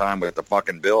every time with the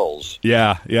fucking Bills.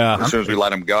 Yeah. As soon as we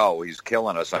let him go, he's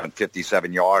killing us on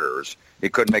 57-yarders. He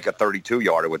couldn't make a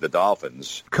 32-yarder with the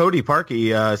Dolphins. Cody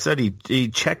Parkey said he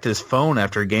checked his phone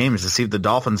after games to see if the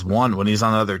Dolphins won when he's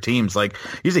on other teams. Like,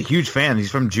 he's a huge fan.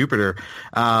 He's from Jupiter.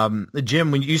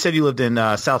 Jim, when you said you lived in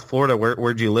South Florida,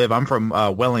 where'd you live? I'm from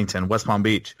Wellington, West Palm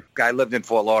Beach. I lived in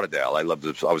Fort Lauderdale. I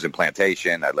was in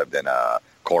Plantation. I lived in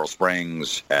Coral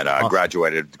Springs, and I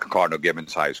graduated Cardinal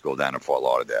Gibbons High School down in Fort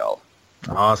Lauderdale.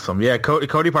 Awesome. Yeah, Cody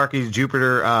Parkey's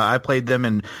Jupiter. I played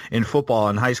them in football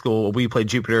in high school. We played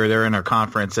Jupiter. They're in our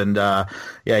conference. And,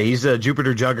 he's a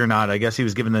Jupiter juggernaut. I guess he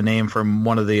was given the name from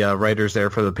one of the writers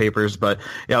there for the papers. But,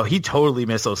 he totally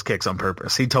missed those kicks on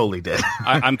purpose. He totally did.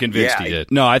 I'm convinced he did.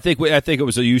 No, I think it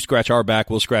was you scratch our back,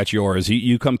 we'll scratch yours.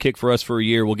 You come kick for us for a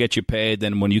year, we'll get you paid.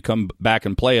 Then when you come back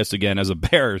and play us again as a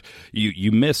Bear,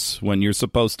 you miss when you're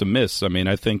supposed to miss. I mean,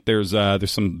 I think there's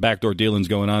some backdoor dealings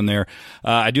going on there.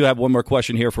 I do have one more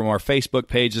question here from our Facebook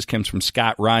page. This comes from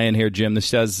Scott Ryan here, Jim. This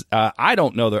says, I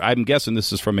don't know. I'm guessing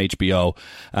this is from HBO.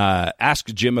 Ask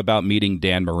Jim about meeting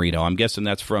Dan Marino. I'm guessing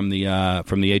that's from the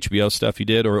HBO stuff you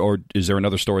did, or is there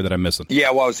another story that I'm missing?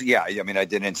 Yeah, I mean, I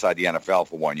did Inside the NFL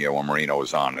for 1 year when Marino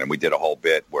was on, and we did a whole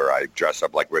bit where I dressed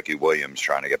up like Ricky Williams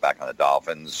trying to get back on the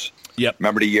Dolphins. Yep.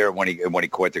 Remember the year when he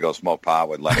quit to go smoke pot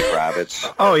with Lenny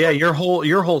Kravitz? Oh yeah, your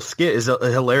whole skit is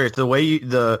hilarious. The way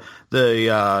the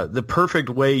perfect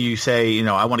way you say,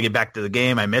 I want to get back to the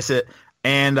game. I miss it.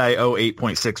 And I owe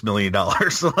 $8.6 million.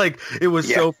 So, like, it was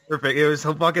so perfect. It was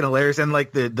so fucking hilarious. And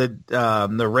like the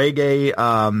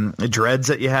reggae dreads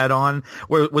that you had on,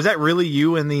 was that really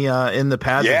you in the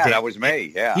pads? Yeah, that was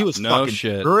me. Yeah, he was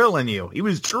drilling you. He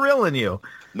was drilling you.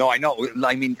 No, I know.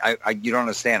 I mean, you don't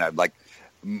understand.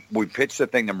 We pitched the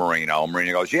thing to Marino.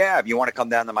 Marino goes, "Yeah, if you want to come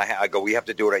down to my house," I go, "We have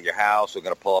to do it at your house. We're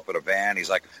going to pull up in a van."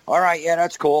 He's like, "All right, yeah,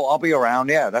 that's cool. I'll be around.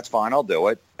 Yeah, that's fine. I'll do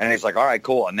it." And he's like, all right,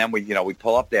 cool. And then we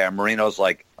pull up there, and Marino's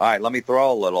like, all right, let me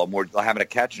throw a little. And we're having a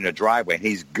catch in the driveway, and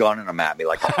he's gunning them at me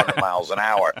like 100 miles an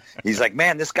hour. He's like,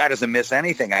 man, this guy doesn't miss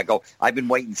anything. I go, I've been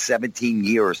waiting 17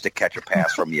 years to catch a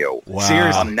pass from you. Wow.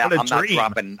 Seriously, I'm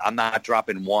not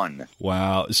dropping one.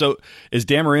 Wow. So is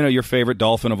Dan Marino your favorite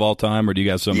Dolphin of all time, or do you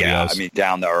got somebody else? I mean,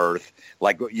 down to earth.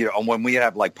 Like, when we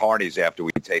have like parties after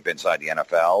we tape Inside the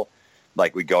NFL,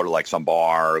 like we go to like some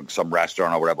bar or some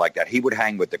restaurant or whatever like that, he would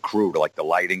hang with the crew, to like the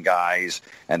lighting guys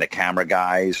and the camera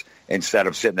guys, instead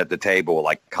of sitting at the table with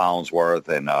like Collinsworth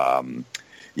and,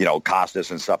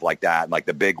 Costas and stuff like that, and like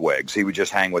the big wigs. He would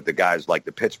just hang with the guys like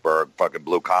the Pittsburgh fucking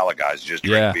blue collar guys, just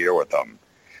drink beer with them,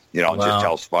 and just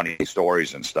tell funny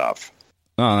stories and stuff.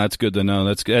 Oh, that's good to know.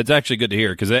 That's actually good to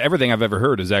hear, because everything I've ever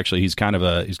heard is actually he's kind of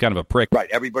a prick. Right.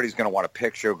 Everybody's going to want a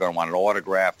picture, going to want an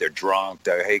autograph. They're drunk.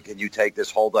 Hey, can you take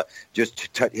this?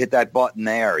 Just hit that button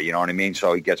there. You know what I mean?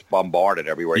 So he gets bombarded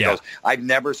everywhere he goes. I've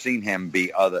never seen him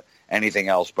be anything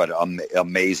else but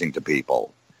amazing to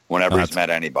people whenever he's met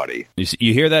anybody.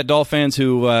 You hear that, Dolph fans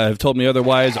who have told me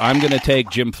otherwise? I'm going to take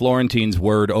Jim Florentine's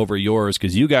word over yours,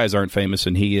 because you guys aren't famous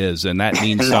and he is, and that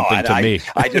means something to me.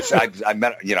 I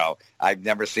met, I've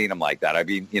never seen him like that. I've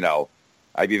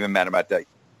even met him at the,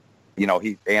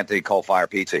 Anthony Coal Fire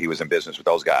Pizza. He was in business with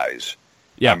those guys.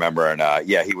 Yeah, I remember, and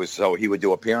he would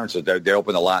do appearances. They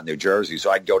opened a lot in New Jersey,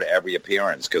 so I'd go to every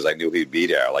appearance because I knew he'd be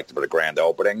there, like for the grand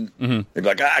opening. Mm-hmm. He'd be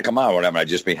like, come on, whatever. I'd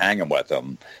just be hanging with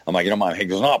him. I'm like, you don't mind? He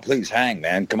goes, no, please hang,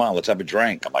 man. Come on, let's have a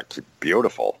drink. I'm like,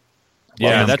 beautiful.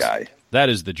 Love this guy. That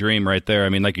is the dream right there. I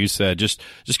mean, like you said, just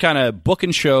kind of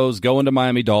booking shows, going to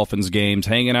Miami Dolphins games,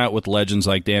 hanging out with legends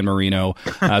like Dan Marino.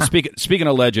 Speaking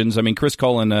of legends, I mean, Chris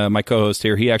Cullen, my co-host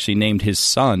here, he actually named his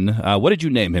son. What did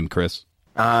you name him, Chris?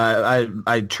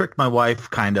 I tricked my wife,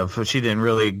 kind of. She didn't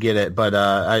really get it,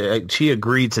 but she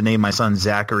agreed to name my son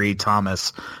Zachary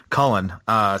Thomas Cullen.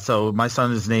 So my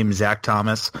son is named Zach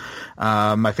Thomas.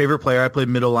 My favorite player, I played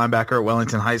middle linebacker at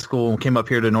Wellington High School, came up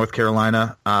here to North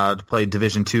Carolina to play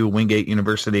Division II, Wingate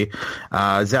University.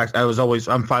 Zach, I'm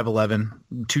 5'11",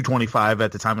 225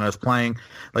 at the time when I was playing.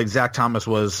 Like, Zach Thomas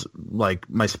was like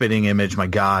my spitting image, my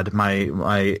god,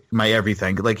 my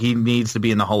everything. Like, he needs to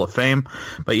be in the Hall of Fame.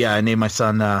 But yeah, I named my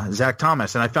son Zach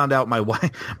Thomas, and I found out my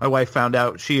wife found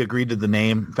out. She agreed to the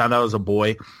name, found out it was a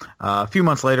boy. A few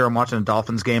months later, I'm watching a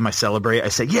Dolphins game. I celebrate. I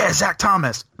say, yeah, Zach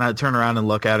Thomas. And I turn around and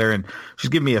look at her, and she's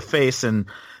giving me a face, and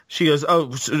she goes,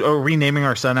 oh, are we naming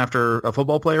our son after a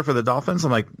football player for the Dolphins?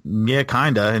 I'm like, yeah,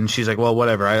 kind of. And she's like, well,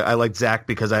 whatever. I like Zach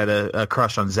because I had a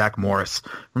crush on Zach Morris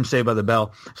from Saved by the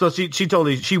Bell. So she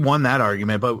totally, she won that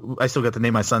argument, but I still got to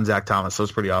name my son Zach Thomas, so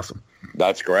it's pretty awesome.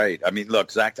 That's great. I mean,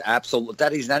 look, Zach, that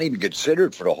he's not even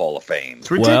considered for the Hall of Fame. It's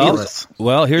ridiculous.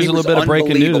 Well, here's a little bit of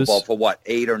breaking news. For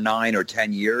 8 or 9 or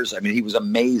 10 years? I mean, he was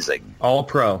amazing. All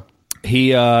pro.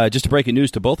 He just to breaking news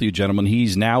to both of you gentlemen,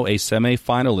 he's now a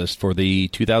semi-finalist for the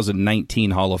 2019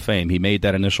 Hall of Fame. He made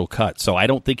that initial cut, so I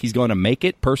don't think he's going to make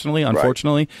it personally,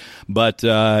 unfortunately. Right. But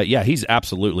yeah, he's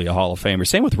absolutely a Hall of Famer.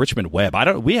 Same with Richmond Webb.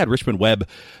 We had Richmond Webb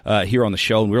here on the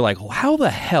show, and we were like, how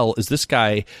the hell is this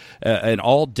guy an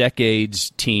all-decades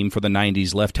team for the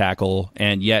 90s left tackle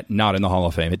and yet not in the Hall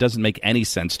of Fame? It doesn't make any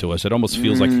sense to us. It almost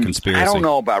feels like a conspiracy. I don't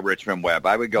know about Richmond Webb.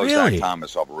 I would go Zach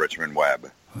Thomas over Richmond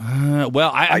Webb.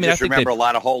 Well, I just remember a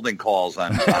lot of holding calls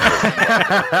on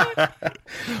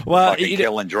well,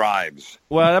 killing drives.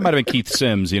 Well, that might have been Keith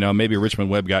Sims. Maybe Richmond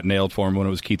Webb got nailed for him when it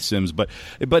was Keith Sims. But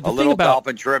the a little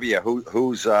Dolphin trivia: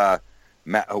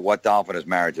 what Dolphin is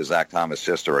married to Zach Thomas'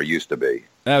 sister or used to be?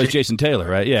 That was Jason Taylor,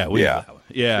 right? Yeah.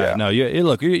 Yeah. No,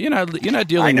 look, you're not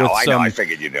dealing with some. I know. I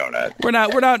figured you know that. We're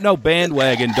not no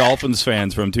bandwagon Dolphins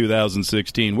fans from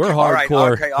 2016. We're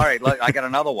hardcore. All right. Look, I got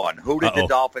another one. Who did the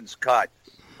Dolphins cut?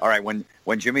 All right, when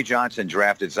Jimmy Johnson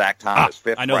drafted Zach Thomas,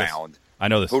 fifth round. I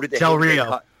know this. Who did they Del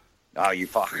Rio. Oh, you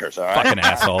fuckers! All right, fucking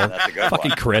asshole. That's a good fucking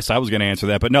one. Chris. I was going to answer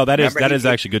that, but no, that is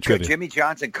actually good trivia. Jimmy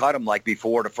Johnson cut him like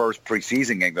before the first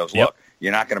preseason game. Goes, look,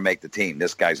 you're not going to make the team.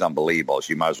 This guy's unbelievable. So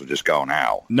you might as well just go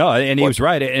now. No, and he was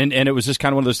right, and it was just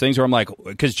kind of one of those things where I'm like,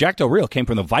 because Jack Del Rio came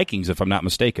from the Vikings, if I'm not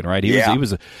mistaken, right? He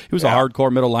was a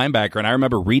hardcore middle linebacker, and I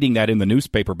remember reading that in the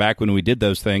newspaper back when we did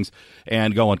those things,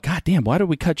 and going, God damn, why did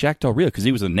we cut Jack Del Rio? Because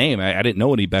he was a name. I didn't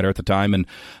know any better at the time,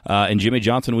 and Jimmy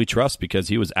Johnson we trust because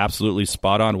he was absolutely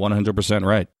spot on, 100%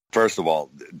 right. First of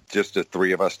all, just the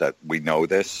three of us that we know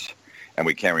this, and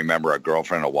we can't remember our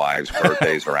girlfriend or wives'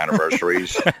 birthdays or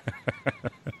anniversaries.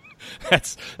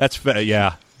 That's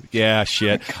yeah,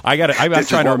 shit. I'm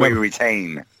trying to remember. We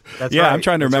retain. That's right. I'm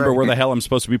trying to remember where the hell I'm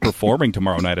supposed to be performing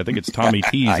tomorrow night. I think it's Tommy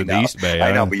T's in the East Bay.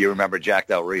 I know, but you remember Jack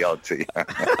Del Rio too.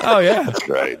 Oh yeah, that's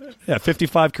great. Yeah,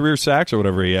 55 career sacks or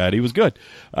whatever he had. He was good.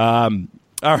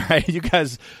 All right, you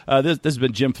guys, this has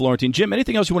been Jim Florentine. Jim,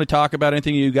 anything else you want to talk about?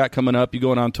 Anything you got coming up? You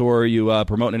going on tour? You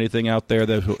promoting anything out there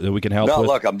that we can help with? No,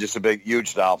 look, I'm just a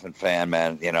huge Dolphin fan,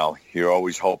 man. You know, you're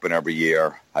always hoping every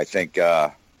year. I think, you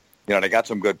know, they got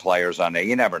some good players on there.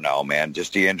 You never know, man.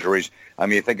 Just the injuries. I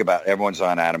mean, you think about everyone's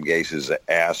on Adam Gase's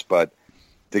ass, but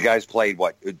the guy's played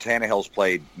Tannehill's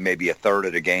played maybe a third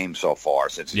of the game so far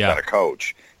since he's been a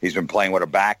coach. He's been playing with a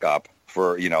backup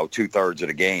for, you know, 2/3 of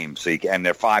the game. So and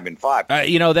they're 5-5.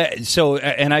 You know that. So,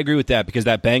 and I agree with that because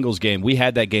that Bengals game, we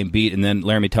had that game beat, and then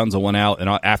Laramie Tunsil went out, and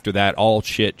after that, all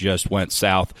shit just went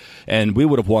south, and we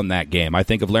would have won that game. I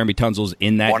think if Laramie Tunsil's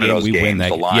in that game, we win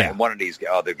that game. Yeah. One of these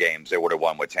other games, they would have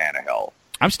won with Tannehill.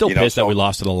 I'm still pissed that we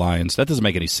lost to the Lions. That doesn't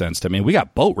make any sense to me. We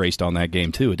got boat raced on that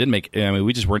game too. It didn't make. I mean,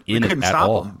 we just weren't in it at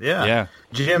all. Yeah.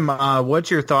 Jim,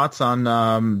 what's your thoughts on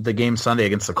the game Sunday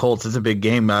against the Colts? It's a big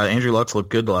game. Andrew Luck's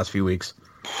looked good the last few weeks.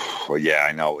 Well, yeah,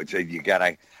 I know.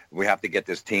 We have to get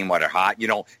this team when they're hot. You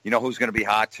know who's going to be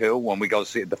hot too when we go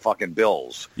see the fucking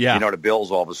Bills. Yeah. You know, the Bills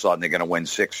all of a sudden they're going to win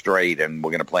 6 straight, and we're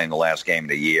going to play in the last game of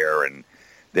the year. And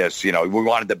this, you know, we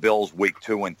wanted the Bills week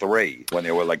 2 and 3 when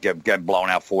they were like getting blown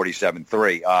out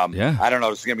 47-3. I don't know.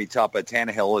 It's going to be tough, but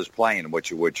Tannehill is playing,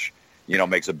 which you know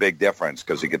makes a big difference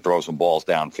because he can throw some balls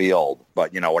downfield.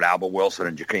 But you know, with Albert Wilson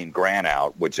and Jakeem Grant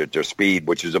out, which at their speed,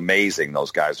 which is amazing,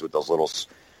 those guys with those little,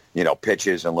 you know,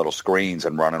 pitches and little screens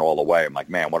and running all the way. I'm like,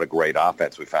 man, what a great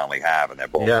offense we finally have, and they're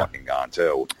both fucking gone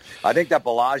too. I think that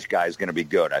Ballage guy is going to be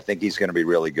good. I think he's going to be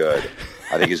really good.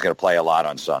 I think he's going to play a lot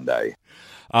on Sunday.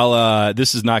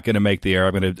 This is not going to make the air.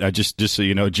 I'm going to just so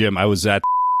you know, Jim, I was at.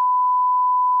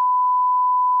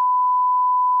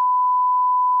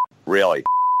 Really?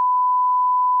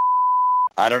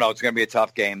 I don't know. It's going to be a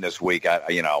tough game this week.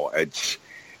 It's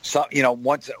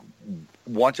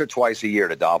once or twice a year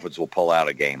the Dolphins will pull out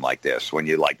a game like this when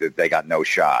they got no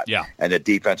shot. Yeah. And the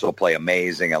defense will play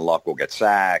amazing, and Luck will get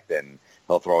sacked, and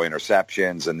he'll throw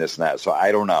interceptions and this and that. So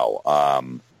I don't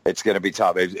know. It's going to be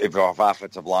tough. If our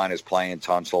offensive line is playing,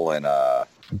 Tunsil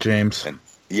and James.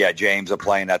 James are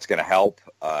playing, that's going to help.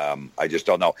 I just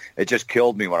don't know. It just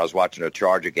killed me when I was watching a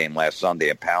Charger game last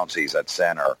Sunday and Pouncey's at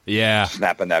center. Yeah.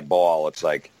 Snapping that ball. It's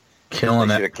like killing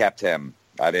they it. should have kept him.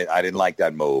 I didn't like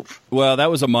that move. Well, that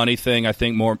was a money thing. I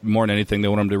think more than anything, they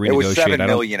want him to renegotiate. It was $7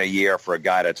 million a year for a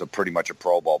guy that's pretty much a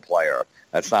Pro Bowl player.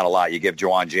 That's not a lot. You give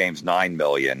Juwan James $9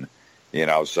 million. You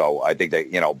know, so I think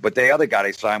but the other guy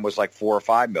they signed was like $4 or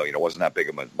 $5 million. It wasn't that big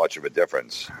of much of a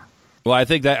difference. Well, I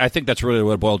think that's really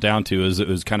what it boiled down to. Is it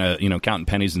was kind of counting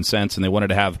pennies and cents, and they wanted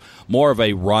to have more of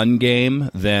a run game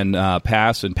than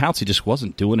pass. And Pouncey just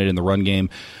wasn't doing it in the run game.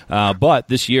 But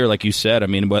this year, like you said, I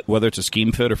mean, whether it's a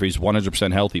scheme fit or if he's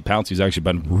 100% healthy, Pouncey's actually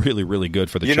been really, really good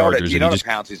for the Chargers.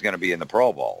 Pouncey's going to be in the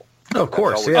Pro Bowl. Oh, of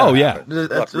course, yeah. Oh, yeah.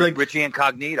 Look, Richie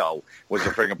Incognito was a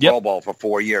freaking Pro Bowl for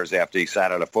 4 years after he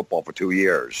sat out of football for 2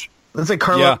 years. Let's say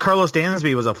Carlos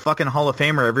Dansby was a fucking Hall of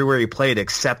Famer everywhere he played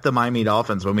except the Miami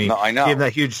Dolphins when we gave him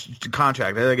that huge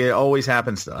contract. I think it always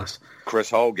happens to us. Chris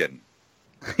Hogan.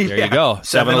 There you go.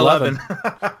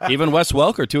 7-11. Even Wes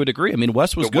Welker to a degree. I mean,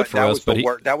 Wes was good for us.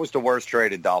 That was the worst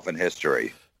trade in Dolphin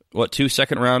history. What, 2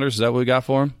 second-rounders? Is that what we got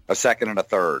for him? A second and a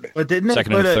third. But didn't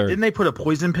they put a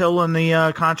poison pill in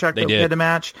the contract that we had to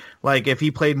match? Like, if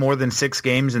he played more than 6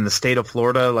 games in the state of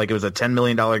Florida, like it was a $10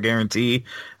 million guarantee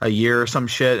a year or some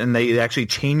shit, and they actually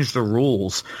changed the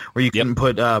rules where you couldn't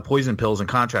put poison pills in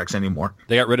contracts anymore.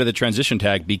 They got rid of the transition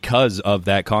tag because of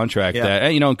that contract.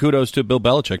 And kudos to Bill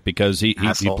Belichick because he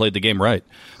played the game right.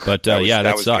 But, that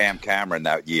was sucked. Cam Cameron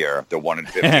that year, the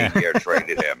 1-in-15 year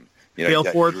traded him.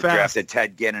 Ford drafted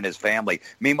Ted Ginn and his family.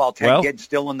 Meanwhile, Ted Ginn's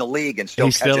still in the league and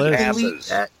still catching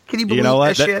passes. Can you believe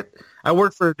that shit? I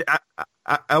worked for.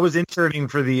 I was interning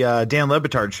for the Dan Le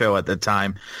Batard show at the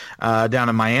time down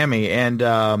in Miami, and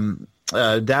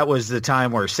that was the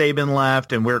time where Saban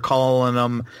left, and we're calling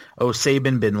him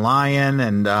Saban bin Lion,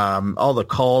 and all the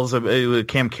calls.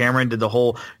 Cam Cameron did the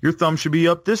whole "your thumb should be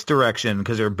up this direction"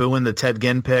 because they're booing the Ted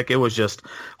Ginn pick. It was just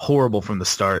horrible from the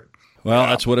start. Well,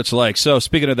 that's what it's like. So,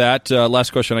 speaking of that,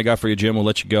 last question I got for you, Jim. We'll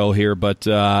let you go here. But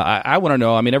I want to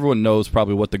know, I mean, everyone knows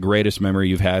probably what the greatest memory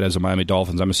you've had as a Miami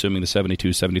Dolphins. I'm assuming the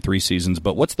 72, 73 seasons.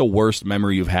 But what's the worst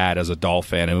memory you've had as a Dolphin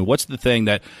fan? I mean, what's the thing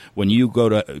that when you go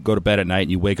to bed at night and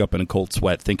you wake up in a cold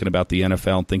sweat thinking about the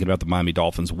NFL and thinking about the Miami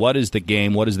Dolphins, what is the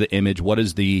game, what is the image, what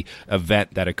is the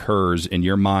event that occurs in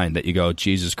your mind that you go,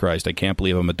 Jesus Christ, I can't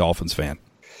believe I'm a Dolphins fan?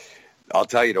 I'll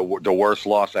tell you, the worst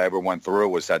loss I ever went through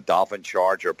was that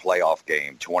Dolphin-Charger playoff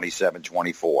game,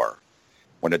 27-24.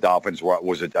 When the Dolphins were,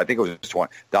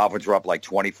 Dolphins were up like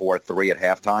 24-3 at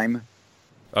halftime. Okay.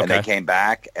 And they came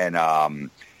back, and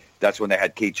That's when they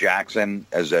had Keith Jackson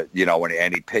as and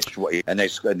he pitched,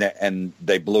 and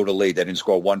they blew the lead. They didn't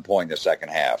score 1 point in the second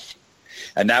half,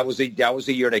 and that was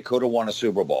the year they could have won a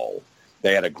Super Bowl.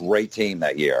 They had a great team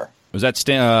that year. Was that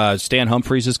Stan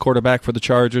Humphries' quarterback for the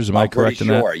Chargers? Am I correct in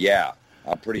that? Yeah,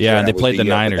 I'm pretty sure. Yeah, and they played the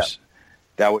Niners.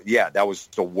 That was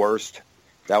the worst.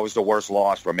 That was the worst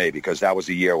loss for me because that was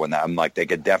the year when I'm like, they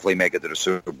could definitely make it to the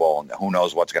Super Bowl, and who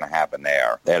knows what's going to happen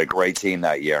there. They had a great team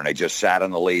that year, and they just sat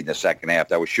in the lead in the second half.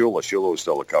 That was Shula. Shula was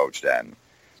still the coach then.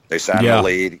 They sat in the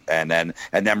lead, and then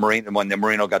Marino, when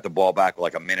Marino got the ball back with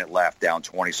like a minute left, down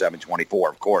 27-24,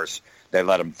 of course, they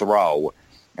let him throw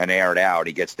and air it out.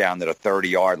 He gets down to the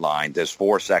 30-yard line. There's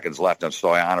 4 seconds left, and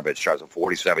Stoyanovich tries a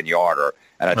 47-yarder,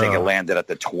 and I think it landed at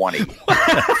the 20.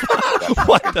 That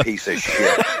fucking piece of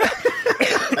shit.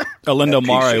 Alindo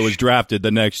Mare was drafted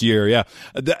the next year. Yeah,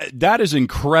 that is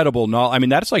incredible. I mean,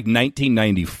 that's like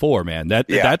 1994, man.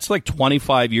 That's like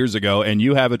 25 years ago, and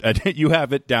you have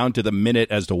it down to the minute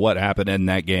as to what happened in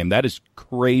that game. That is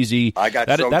crazy. I got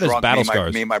that drunk. is battle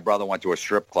scars. Me and my brother went to a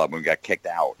strip club and we got kicked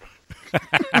out.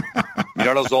 You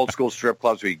know those old school strip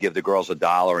clubs where you give the girls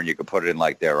 $1 and you could put it in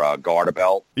like their garter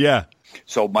belt? Yeah.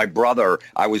 So my brother,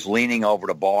 I was leaning over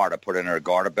the bar to put in her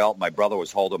garter belt. My brother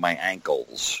was holding my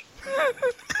ankles.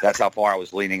 That's how far I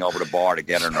was leaning over the bar to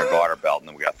get her in her garter belt, and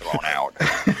then we got thrown out.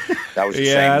 That was the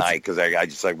same night because I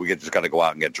just like we just got to go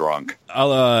out and get drunk.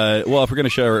 Well, if we're gonna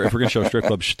show strip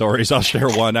club stories, I'll share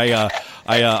one. I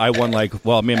won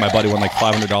me and my buddy won like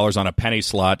 $500 on a penny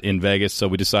slot in Vegas, so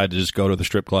we decided to just go to the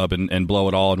strip club and blow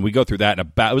it all. And we go through that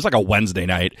it was like a Wednesday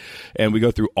night, and we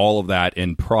go through all of that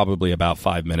in probably about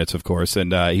 5 minutes, of course.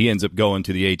 And he ends up going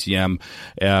to the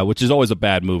ATM, which is always a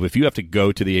bad move. If you have to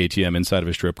go to the ATM inside of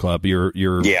a strip club, you're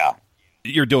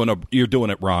doing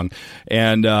it wrong.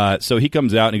 And so he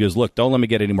comes out and he goes, look, don't let me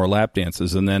get any more lap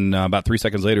dances. And then about 3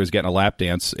 seconds later, he's getting a lap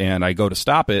dance, and I go to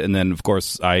stop it. And then, of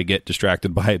course, I get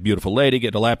distracted by a beautiful lady,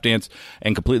 get a lap dance,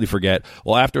 and completely forget.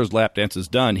 Well, after his lap dance is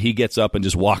done, he gets up and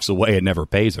just walks away and never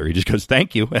pays her. He just goes,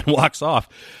 thank you, and walks off.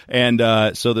 And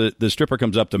so the stripper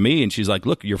comes up to me, and she's like,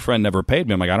 look, your friend never paid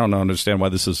me. I'm like, I don't understand why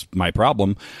this is my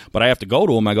problem. But I have to go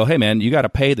to him. I go, hey, man, you got to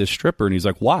pay this stripper. And he's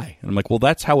like, why? And I'm like, well,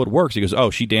 that's how it works. He goes, oh,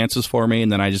 she dances for me,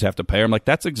 and then I just have to pay her. I'm like,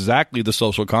 that's exactly the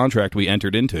social contract we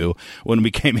entered into when we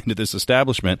came into this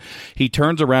establishment. He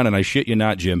turns around, and I shit you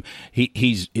not, Jim,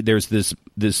 there's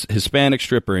this Hispanic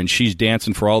stripper, and she's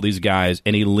dancing for all these guys,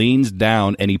 and he leans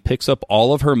down and he picks up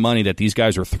all of her money that these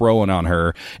guys are throwing on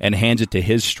her and hands it to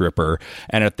his stripper.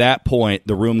 And at that point,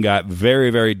 the room got very,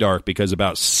 very dark because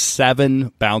about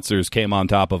 7 bouncers came on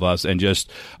top of us and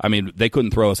they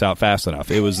couldn't throw us out fast enough.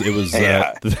 It was it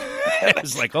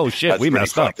was like, oh shit, we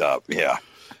messed up.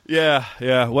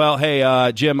 Yeah. Well,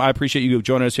 hey, Jim, I appreciate you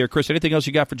joining us here. Chris, anything else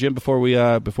you got for Jim before we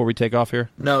take off here?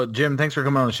 No, Jim, thanks for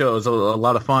coming on the show. It was a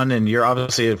lot of fun, and you're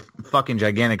obviously a fucking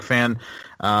gigantic fan.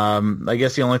 I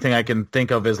guess the only thing I can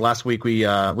think of is last week we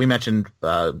mentioned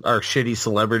our shitty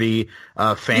celebrity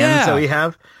fans that we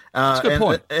have. That's a good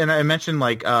point. And I mentioned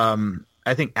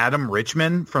I think Adam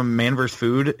Richman from Man vs.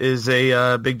 Food is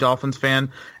a big Dolphins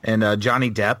fan, and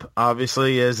Johnny Depp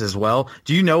obviously is as well.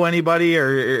 Do you know anybody, or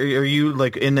are you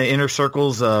like in the inner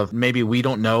circles of maybe we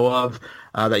don't know of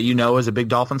that you know as a big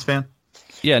Dolphins fan?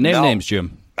 Yeah, names,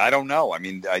 Jim. I don't know. I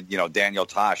mean, Daniel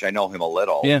Tosh, I know him a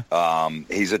little. Yeah.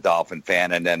 He's a Dolphin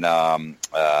fan, and then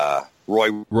Roy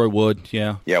Wood.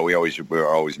 Yeah. Yeah, we were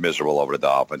always miserable over the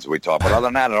Dolphins. We talk, but other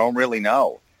than that, I don't really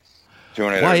know.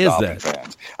 Why is that?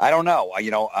 Fans. I don't know.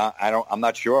 I'm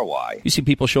not sure why. You see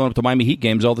people showing up to Miami Heat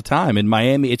games all the time. In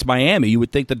Miami, it's Miami. You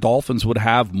would think the Dolphins would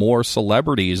have more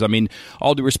celebrities. I mean,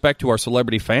 all due respect to our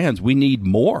celebrity fans, we need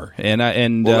more. And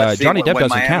Johnny Depp doesn't Miami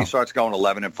count. Miami starts going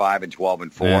 11-5 and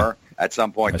 12-4. At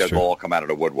some point, they'll all come out of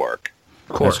the woodwork.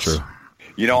 Of course. That's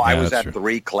true. I was at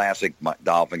 3 classic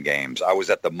Dolphin games. I was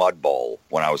at the Mud Bowl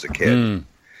when I was a kid.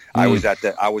 I was at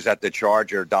the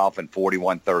Charger Dolphin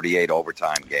 41-38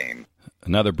 overtime game.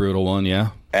 Another brutal one, yeah.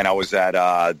 And I was at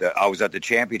the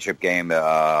championship game,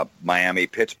 Miami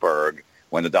Pittsburgh,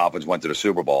 when the Dolphins went to the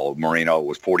Super Bowl. Marino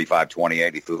was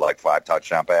 45-28. He threw like 5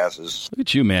 touchdown passes. Look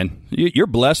at you, man. You're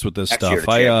blessed with this Next stuff. Year, the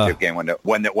championship game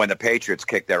when the Patriots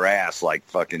kicked their ass like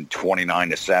fucking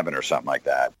 29-7 or something like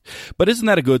that. But isn't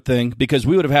that a good thing? Because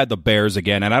we would have had the Bears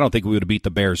again, and I don't think we would have beat the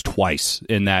Bears twice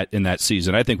in that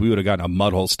season. I think we would have gotten a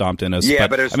mud hole stomped in us. Yeah,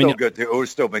 but it would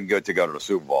still been good to go to the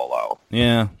Super Bowl, though.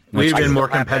 Yeah. We've been more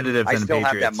competitive than the Patriots. I still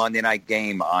have that Monday night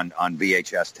game on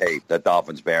VHS tape, that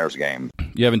Dolphins-Bears game.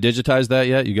 You haven't digitized that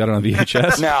yet? You got it on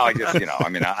VHS? No, I just, I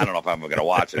don't know if I'm going to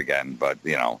watch it again, but,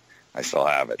 I still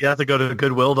have it. You have to go to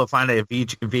Goodwill to find a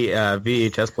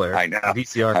VHS player. I know. A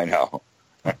VCR. I know.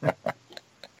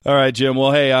 All right, Jim.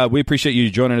 Well, hey, we appreciate you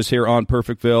joining us here on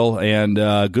Perfectville,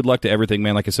 and good luck to everything,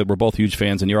 man. Like I said, we're both huge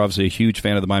fans, and you're obviously a huge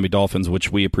fan of the Miami Dolphins,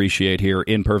 which we appreciate here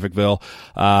in Perfectville.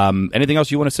 Anything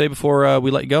else you want to say before we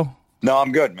let you go? No,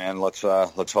 I'm good, man. Let's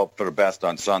hope for the best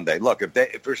on Sunday. Look,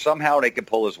 if somehow they can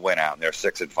pull this win out and they're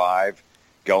 6-5,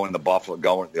 go in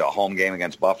the home game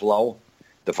against Buffalo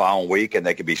the following week, and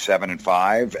they could be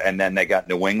 7-5, and then they got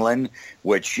New England,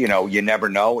 which you never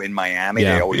know in Miami.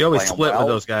 Yeah. You always split with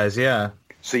those guys, yeah.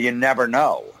 So you never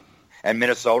know. And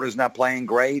Minnesota's not playing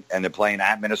great, and they're playing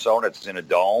at Minnesota. It's in a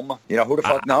dome. Who the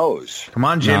fuck knows? Come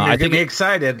on, Jim. You're getting me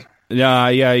excited. Yeah,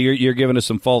 you're giving us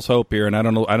some false hope here, and I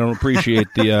don't appreciate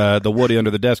the Woody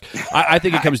under the desk. I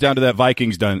think it comes down to that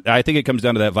Vikings game. I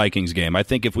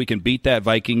think if we can beat that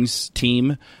Vikings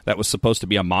team that was supposed to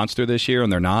be a monster this year,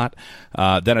 and they're not,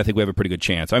 then I think we have a pretty good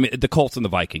chance. I mean, the Colts and the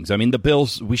Vikings. I mean, the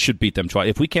Bills, we should beat them twice.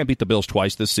 If we can't beat the Bills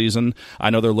twice this season, I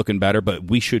know they're looking better, but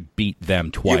we should beat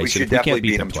them twice. Yeah, we should definitely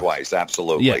beat them twice.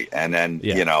 Absolutely. Yeah. And then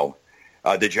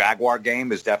the Jaguar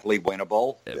game is definitely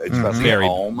winnable, especially at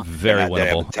home. Very winnable. They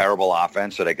have a terrible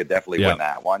offense, so they could definitely win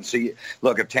that one. See,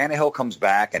 look, if Tannehill comes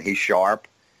back and he's sharp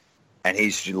and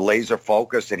he's laser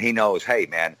focused and he knows, hey,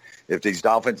 man, if these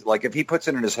Dolphins, like if he puts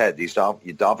it in his head, these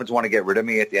Dolphins want to get rid of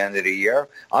me at the end of the year,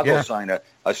 I'll go sign a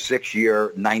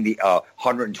 6-year,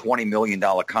 $120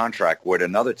 million contract with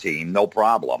another team, no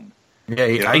problem. Yeah,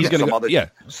 he's going to go.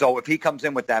 So if he comes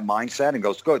in with that mindset and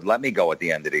goes, good, let me go at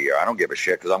the end of the year. I don't give a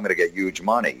shit because I'm going to get huge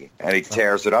money. And he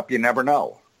tears it up. You never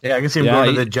know. Yeah, I can see him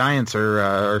going to the Giants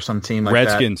or some team like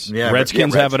Redskins. that. Yeah,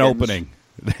 Redskins have an opening.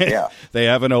 Yeah, they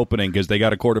have an opening because they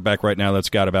got a quarterback right now that's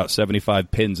got about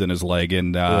 75 pins in his leg.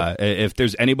 And if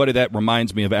there's anybody that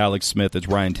reminds me of Alex Smith, it's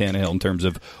Ryan Tannehill in terms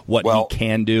of what he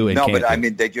can do and can't do. I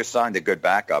mean, they just signed a good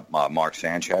backup, Mark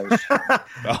Sanchez.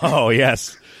 Oh,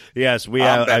 yes. Yes, we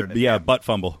have butt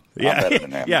fumble.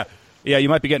 Yeah, you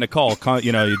might be getting a call.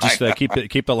 You just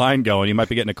keep the line going. You might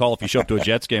be getting a call if you show up to a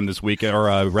Jets game this weekend or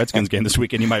a Redskins game this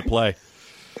weekend. You might play.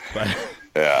 But,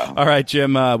 yeah. All right,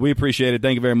 Jim. We appreciate it.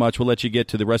 Thank you very much. We'll let you get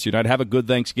to the rest of your night. Have a good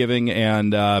Thanksgiving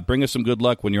and bring us some good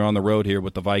luck when you're on the road here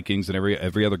with the Vikings and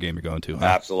every other game you're going to. Huh?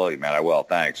 Absolutely, man. I will.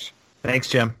 Thanks. Thanks,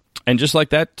 Jim. And just like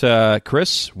that,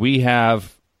 Chris, we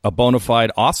have a bona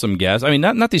fide awesome guest. I mean,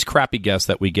 not these crappy guests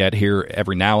that we get here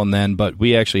every now and then, but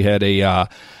we actually had a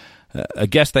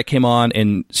guest that came on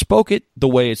and spoke it the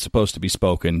way it's supposed to be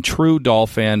spoken. True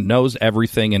Dolphin, knows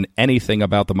everything and anything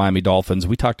about the Miami Dolphins.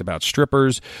 We talked about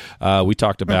strippers. We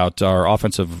talked about our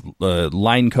offensive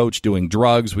line coach doing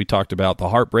drugs. We talked about the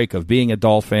heartbreak of being a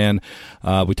Dolphin.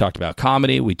 We talked about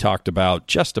comedy. We talked about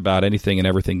just about anything and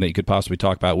everything that you could possibly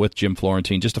talk about with Jim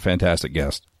Florentine. Just a fantastic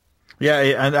guest. Yeah,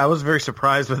 and I was very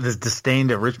surprised with his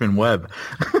disdain of Richmond Webb.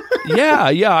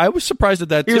 Yeah, I was surprised at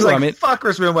that too. He was like, fuck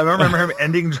Richmond Webb. I remember him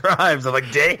ending drives. I'm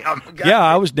like, damn. God. Yeah,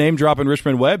 I was name dropping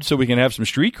Richmond Webb so we can have some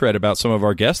street cred about some of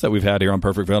our guests that we've had here on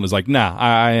Perfectville. And it's like, nah,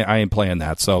 I ain't playing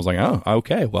that. So I was like, oh,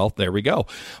 okay, well, there we go.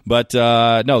 But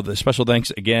no, the special thanks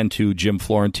again to Jim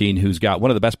Florentine, who's got one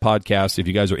of the best podcasts. If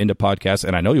you guys are into podcasts,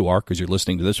 and I know you are because you're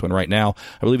listening to this one right now,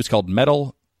 I believe it's called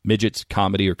Metal Midgets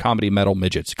Comedy or Comedy Metal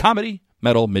Midgets Comedy.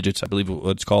 Metal Midgets, I believe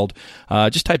what it's called.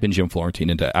 Just type in Jim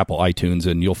Florentine into Apple iTunes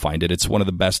and you'll find it. It's one of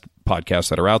the best podcasts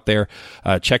that are out there.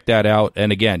 Check that out.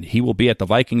 And again, he will be at the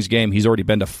Vikings game. He's already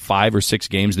been to 5 or 6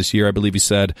 games this year, I believe he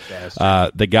said.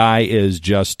 The guy is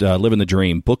just living the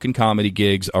dream, booking comedy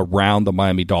gigs around the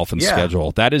Miami Dolphins schedule.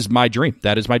 That is my dream.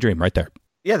 That is my dream right there.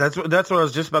 Yeah, that's what I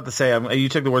was just about to say. You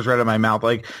took the words right out of my mouth.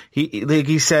 Like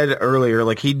he said earlier,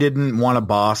 like he didn't want a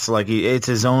boss. Like it's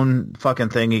his own fucking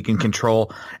thing he can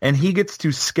control, and he gets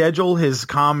to schedule his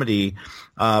comedy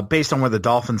based on where the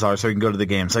Dolphins are, so he can go to the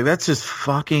games. Like that's just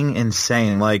fucking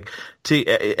insane. Like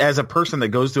as a person that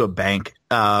goes to a bank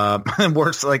and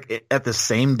works like at the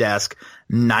same desk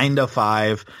 9 to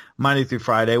 5 Monday through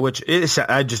Friday, which is,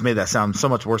 I just made that sound so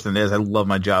much worse than it is. I love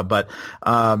my job, but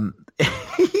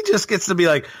he just gets to be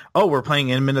like, oh, we're playing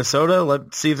in Minnesota.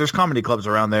 Let's see if there's comedy clubs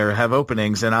around there have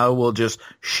openings, and I will just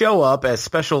show up as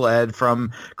special ed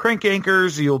from Crank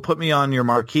Anchors. You'll put me on your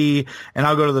marquee, and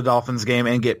I'll go to the Dolphins game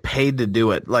and get paid to do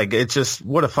it. Like, it's just,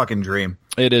 what a fucking dream.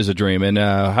 It is a dream. And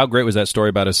how great was that story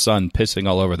about his son pissing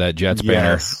all over that Jets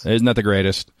banner? Isn't that the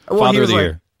greatest? Father of the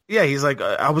year. Yeah, he's like,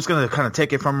 I was going to kind of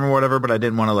take it from him or whatever, but I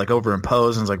didn't want to like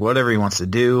overimpose. And it's like, whatever he wants to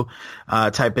do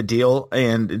type of deal,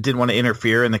 and didn't want to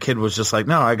interfere. And the kid was just like,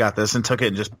 no, I got this, and took it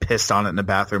and just pissed on it in the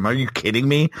bathroom. Are you kidding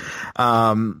me?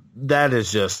 That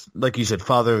is just, like you said,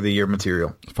 Father of the Year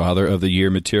material. Father of the Year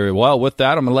material. Well, with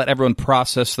that, I'm going to let everyone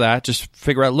process that. Just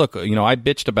figure out, look, I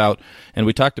bitched about, and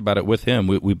we talked about it with him,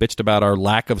 we bitched about our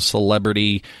lack of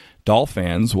celebrity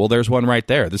Dolphins, well, there's one right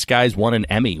there. This guy's won an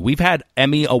Emmy. We've had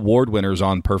Emmy award winners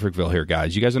on Perfectville here,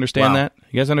 guys. You guys understand that?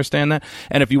 You guys understand that?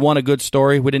 And if you want a good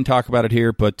story, we didn't talk about it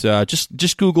here, but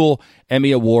just Google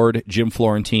Emmy Award, Jim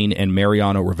Florentine, and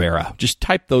Mariano Rivera. Just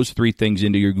type those 3 things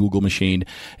into your Google machine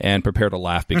and prepare to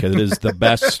laugh, because it is the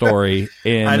best story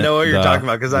in I know what you're talking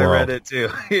about, because I world. read it too.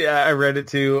 Yeah, I read it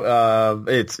too.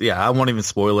 I won't even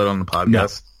spoil it on the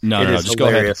podcast. No, just hilarious. go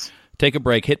ahead. Take a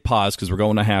break, hit pause, because we're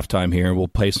going to halftime here, and we'll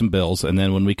pay some bills. And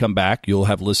then when we come back, you'll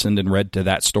have listened and read to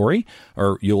that story,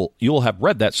 or you'll have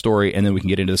read that story, and then we can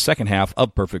get into the second half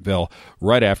of Perfectville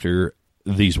right after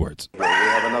these words. We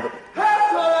have another.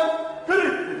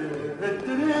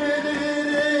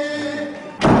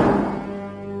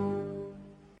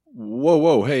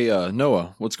 Whoa, hey,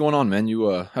 Noah, what's going on, man? You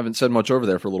haven't said much over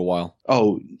there for a little while.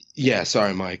 Oh, yeah,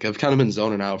 sorry, Mike. I've kind of been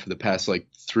zoning out for the past,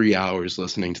 3 hours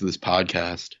listening to this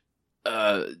podcast.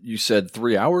 You said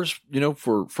 3 hours,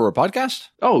 for a podcast?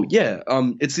 Oh, yeah.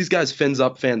 It's these guys, Fins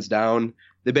Up, Fans Down.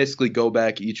 They basically go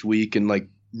back each week and,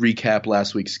 recap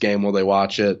last week's game while they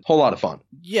watch it. Whole lot of fun.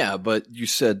 Yeah, but you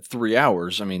said 3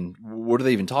 hours. I mean, what do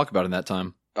they even talk about in that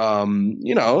time?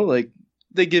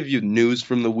 They give you news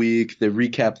from the week. They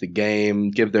recap the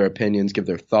game, give their opinions, give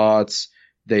their thoughts.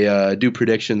 They do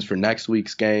predictions for next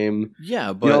week's game.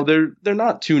 Yeah, but they're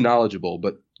not too knowledgeable,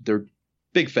 but they're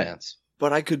big fans.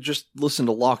 But I could just listen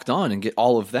to Locked On and get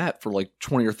all of that for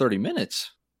 20 or 30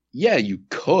 minutes. Yeah, you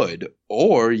could.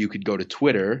 Or you could go to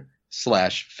Twitter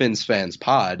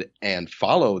 /FinsFansPod and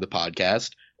follow the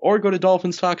podcast, or go to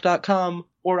DolphinsTalk.com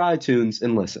or iTunes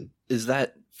and listen. Is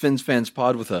that Fins Fans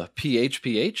Pod with a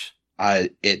PH?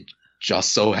 It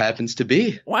just so happens to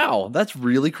be. Wow, that's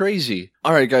really crazy.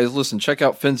 All right, guys, listen, check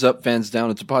out Fins Up, Fans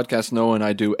Down. It's a podcast Noah and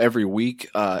I do every week.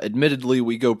 Admittedly,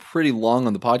 we go pretty long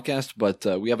on the podcast, but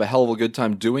we have a hell of a good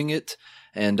time doing it.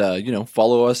 And,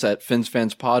 follow us at Fins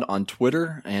Fans Pod on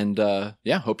Twitter. And,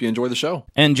 hope you enjoy the show.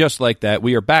 And just like that,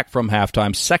 we are back from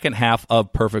halftime, second half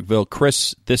of Perfectville.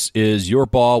 Chris, this is your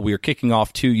ball. We are kicking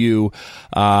off to you.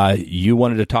 You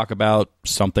wanted to talk about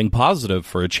something positive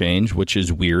for a change, which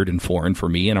is weird and foreign for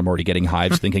me, and I'm already getting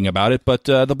hives thinking about it. But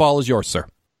the ball is yours, sir.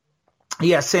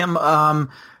 Yeah, Sam,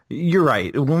 you're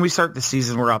right. When we start the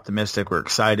season, we're optimistic. We're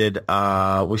excited.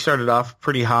 We started off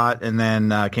pretty hot and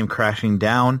then came crashing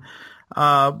down.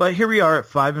 But here we are at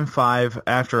 5-5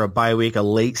 after a bye week, a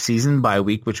late season bye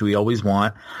week, which we always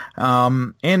want.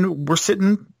 And we're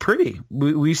sitting pretty.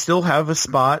 We still have a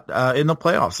spot in the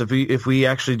playoffs if we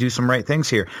actually do some right things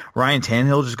here. Ryan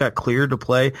Tannehill just got cleared to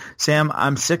play. Sam,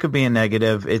 I'm sick of being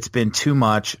negative. It's been too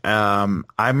much. I'm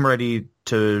ready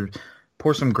to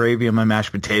pour some gravy on my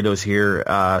mashed potatoes here,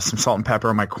 some salt and pepper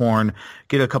on my corn,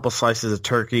 get a couple slices of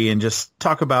turkey, and just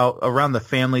talk about around the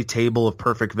family table of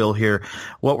Perfectville here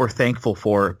what we're thankful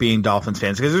for being Dolphins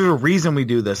fans. Because there's a reason we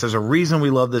do this. There's a reason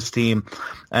we love this team.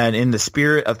 And in the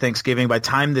spirit of Thanksgiving, by the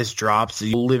time this drops,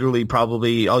 you literally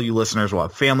probably, all you listeners will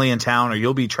have family in town, or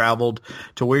you'll be traveled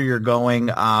to where you're going.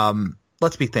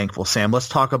 Let's be thankful, Sam. Let's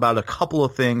talk about a couple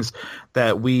of things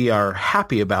that we are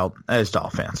happy about as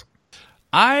Dolphins fans.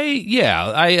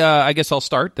 I guess I'll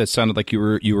start. That sounded like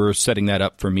you were setting that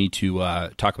up for me to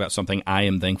talk about something I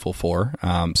am thankful for.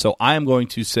 So I am going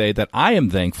to say that I am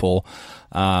thankful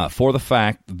for the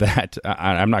fact that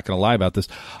I'm not going to lie about this.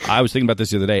 I was thinking about this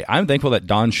the other day. I'm thankful that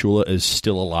Don Shula is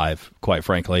still alive, quite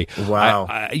frankly. Wow.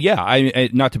 I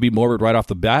not to be morbid right off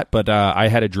the bat, but I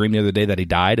had a dream the other day that he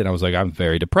died, and I was like, I'm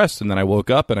very depressed. And then I woke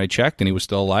up and I checked, and he was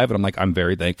still alive, and I'm like, I'm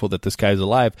very thankful that this guy's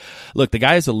alive. Look, the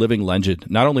guy is a living legend,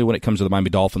 not only when it comes to the Miami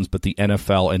Dolphins, but the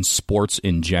NFL and sports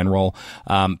in general.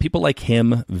 People like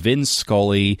him, Vin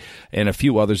Scully, and a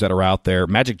few others that are out there.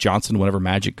 Magic Johnson, whenever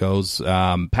Magic goes.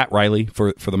 Pat Riley,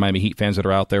 for the Miami Heat fans that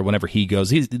are out there, whenever he goes,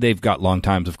 they've got long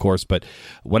times, of course, but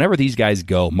whenever these guys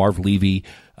go, Marv Levy,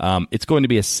 it's going to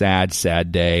be a sad,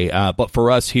 sad day. But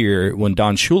for us here, when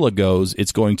Don Shula goes,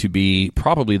 it's going to be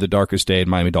probably the darkest day in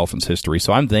Miami Dolphins history.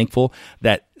 So I'm thankful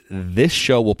that this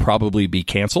show will probably be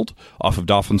canceled off of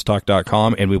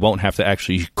DolphinsTalk.com, and we won't have to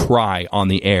actually cry on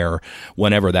the air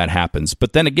whenever that happens.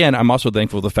 But then again, I'm also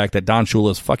thankful for the fact that Don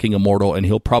Shula is fucking immortal, and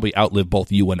he'll probably outlive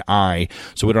both you and I,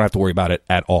 so we don't have to worry about it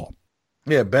at all.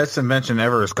 Yeah, best invention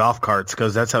ever is golf carts,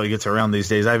 because that's how he gets around these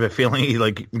days. I have a feeling he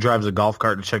drives a golf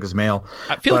cart to check his mail.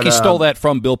 I feel like he stole that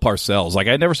from Bill Parcells.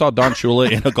 I never saw Don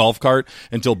Shula in a golf cart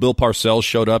until Bill Parcells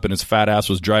showed up and his fat ass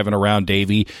was driving around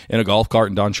Davey in a golf cart,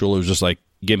 and Don Shula was just like,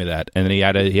 give me that. And then he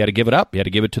had to give it up. He had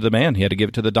to give it to the man. He had to give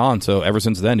it to the Don. So ever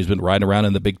since then, he's been riding around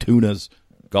in the big tunas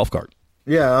golf cart.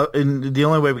 Yeah, and the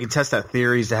only way we can test that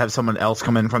theory is to have someone else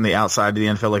come in from the outside of the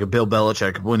NFL, like a Bill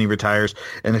Belichick when he retires.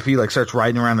 And if he starts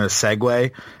riding around in a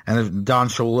Segway, and if Don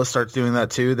Shula starts doing that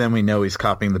too, then we know he's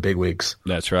copying the big wigs.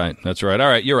 That's right. All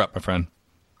right, you're up, my friend.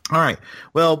 All right.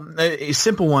 Well, a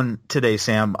simple one today,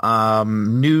 Sam.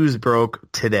 News broke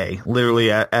today,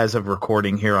 literally as of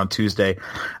recording here on Tuesday.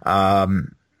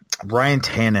 Ryan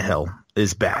Tannehill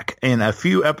is back. And a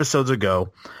few episodes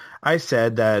ago, I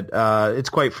said that it's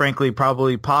quite frankly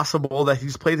probably possible that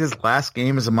he's played his last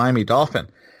game as a Miami Dolphin.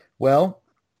 Well,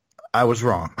 I was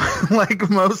wrong. Like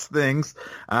most things,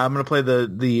 I'm going to play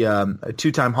the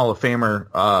two-time Hall of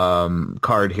Famer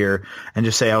card here and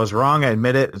just say I was wrong. I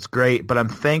admit it. It's great, but I'm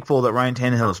thankful that Ryan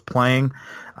Tannehill is playing.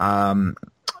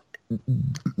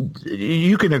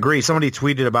 You can agree. Somebody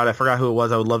tweeted about it. I forgot who it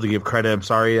was. I would love to give credit. I'm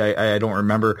sorry. I don't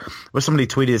remember. But somebody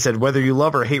tweeted and said, whether you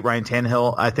love or hate Ryan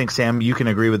Tannehill, I think, Sam, you can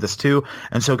agree with this too,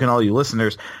 and so can all you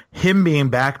listeners. Him being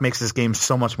back makes this game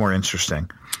so much more interesting.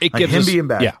 It gives him being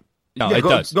back. Yeah. No, it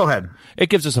does. Go ahead. It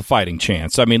gives us a fighting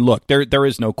chance. I mean, look, there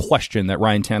is no question that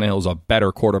Ryan Tannehill is a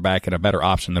better quarterback and a better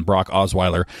option than Brock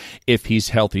Osweiler if he's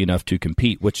healthy enough to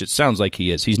compete, which it sounds like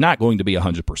he is. He's not going to be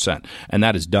 100%, and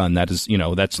that is done. That is,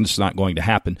 that's just not going to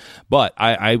happen. But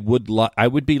I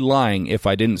would be lying if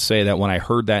I didn't say that when I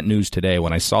heard that news today,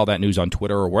 when I saw that news on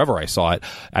Twitter or wherever I saw it,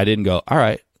 I didn't go, all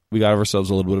right, we got ourselves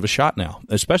a little bit of a shot now,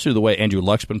 especially the way Andrew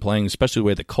Luck's been playing, especially the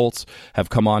way the Colts have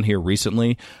come on here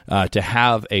recently, to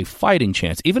have a fighting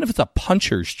chance, even if it's a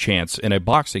puncher's chance in a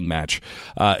boxing match,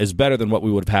 is better than what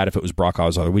we would have had if it was Brock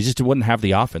Osweiler. We just wouldn't have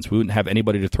the offense. We wouldn't have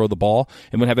anybody to throw the ball,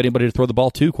 and wouldn't have anybody to throw the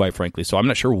ball to, quite frankly. So I'm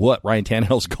not sure what Ryan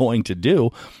Tannehill's going to do,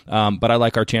 but I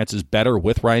like our chances better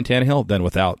with Ryan Tannehill than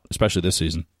without, especially this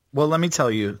season. Well, let me tell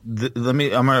you. I'm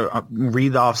going to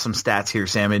read off some stats here,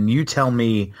 Sam, and you tell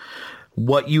me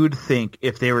what you would think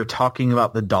if they were talking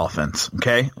about the Dolphins,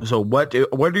 okay? So what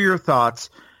are your thoughts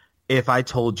if I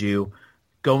told you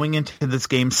going into this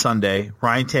game Sunday,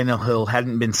 Ryan Tannehill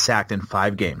hadn't been sacked in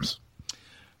 5 games?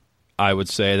 I would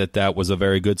say that was a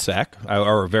very good sack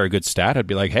or a very good stat. I'd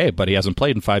be like, hey, but he hasn't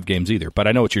played in 5 games either. But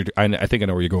I know I think I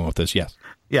know where you're going with this, yes.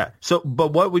 Yeah. So,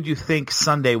 but what would you think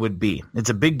Sunday would be?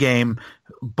 It's a big game,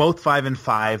 both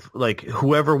 5-5. Like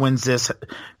whoever wins this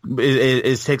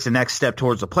takes the next step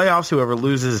towards the playoffs. Whoever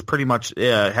loses pretty much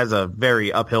has a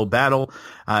very uphill battle.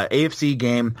 AFC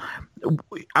game.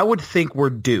 I would think we're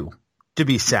due to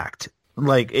be sacked.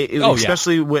 Like,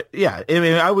 especially with, I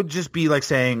mean, I would just be like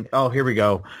saying, oh, here we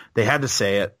go. They had to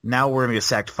say it. Now we're going to get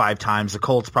sacked 5 times. The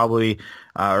Colts probably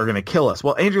are going to kill us.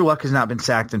 Well, Andrew Luck has not been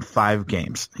sacked in 5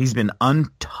 games. He's been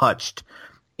untouched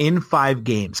in 5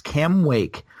 games. Cam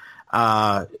Wake,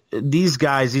 these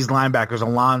guys, these linebackers,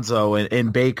 Alonzo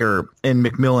and Baker and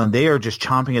McMillan, they are just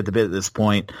chomping at the bit at this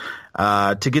point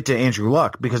to get to Andrew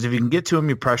Luck, because if you can get to him,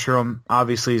 you pressure him.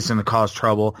 Obviously, it's going to cause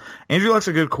trouble. Andrew Luck's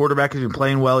a good quarterback. He's been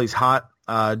playing well. He's hot.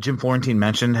 Jim Florentine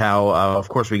mentioned how, of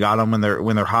course, we got them when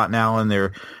they're hot now and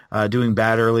they're doing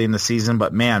bad early in the season.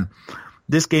 But man,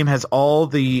 this game has all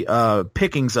the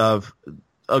pickings of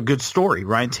a good story.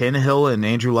 Ryan Tannehill and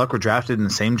Andrew Luck were drafted in the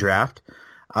same draft.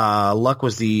 Luck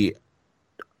was the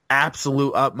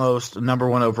absolute utmost number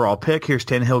 1 overall pick. Here's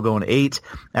Tannehill going 8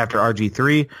 after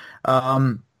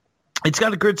RG3. It's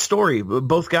got a good story,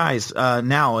 both guys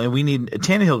now, and we need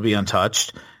Tannehill to be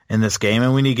untouched in this game,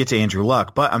 and we need to get to Andrew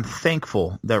Luck. But I'm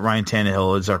thankful that Ryan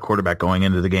Tannehill is our quarterback going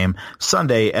into the game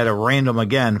Sunday at a random,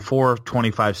 again,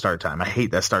 4:25 start time. I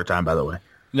hate that start time, by the way.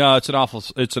 No, it's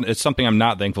it's something I'm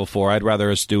not thankful for. I'd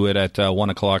rather us do it at 1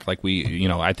 o'clock. Like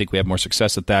I think we have more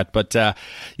success at that. But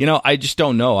I just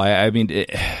don't know. I mean,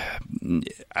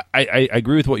 I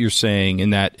agree with what you're saying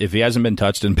in that if he hasn't been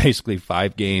touched in basically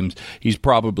 5 games, he's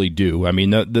probably due. I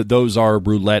mean, those are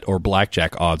roulette or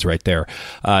blackjack odds right there.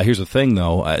 Here's the thing,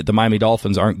 though: the Miami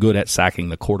Dolphins aren't good at sacking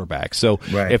the quarterback. So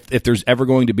right. if there's ever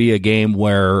going to be a game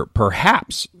where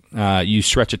perhaps you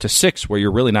stretch it to 6 where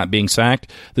you're really not being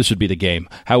sacked, this would be the game.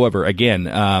 However, again,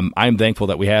 I'm thankful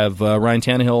that we have Ryan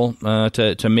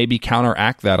Tannehill to maybe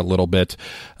counteract that a little bit.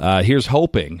 Here's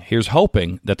hoping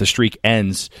that the streak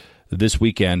ends this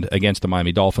weekend against the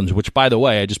Miami Dolphins, which, by the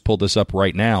way, I just pulled this up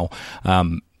right now.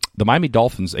 The Miami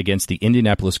Dolphins against the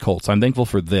Indianapolis Colts. I'm thankful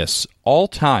for this. All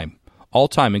time,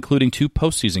 including 2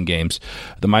 postseason games,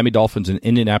 the Miami Dolphins and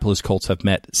Indianapolis Colts have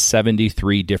met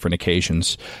 73 different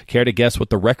occasions. Care to guess what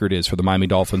the record is for the Miami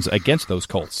Dolphins against those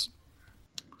Colts?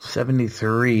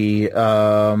 73.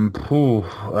 I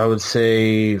would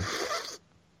say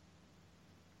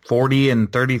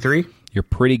 40-33. You're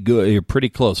pretty good. You're pretty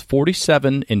close.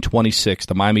 47-26.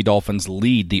 The Miami Dolphins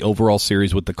lead the overall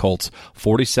series with the Colts,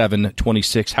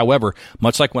 47-26. However,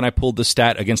 much like when I pulled the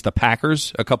stat against the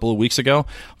Packers a couple of weeks ago,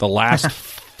 the last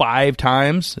 5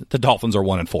 times the Dolphins are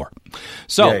 1-4.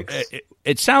 So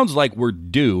it sounds like we're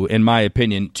due, in my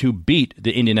opinion, to beat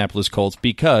the Indianapolis Colts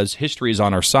because history is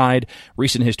on our side.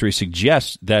 Recent history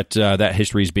suggests that that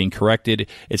history is being corrected.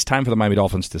 It's time for the Miami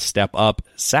Dolphins to step up,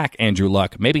 sack Andrew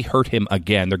Luck, maybe hurt him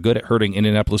again. They're good at hurting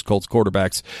Indianapolis Colts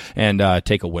quarterbacks and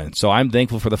take a win. So I'm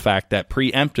thankful for the fact that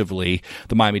preemptively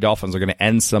the Miami Dolphins are going to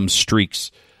end some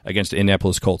streaks against the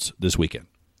Indianapolis Colts this weekend.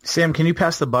 Sam, can you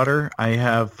pass the butter? I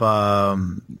have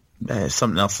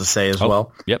something else to say as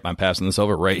well. Yep, I'm passing this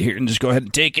over right here, and just go ahead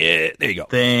and take it. There you go.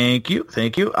 Thank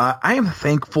you. I am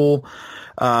thankful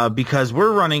because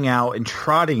we're running out and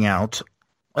trotting out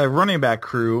a running back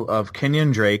crew of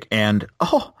Kenyon Drake and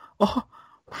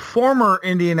former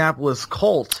Indianapolis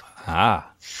Colt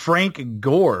Frank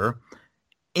Gore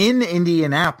in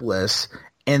Indianapolis.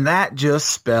 And that just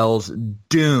spells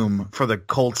doom for the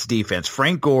Colts defense.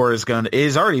 Frank Gore he's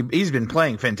been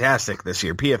playing fantastic this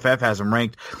year. PFF has him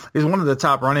ranked as one of the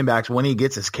top running backs when he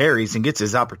gets his carries and gets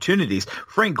his opportunities.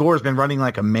 Frank Gore has been running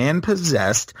like a man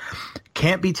possessed,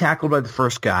 can't be tackled by the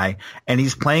first guy, and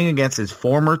he's playing against his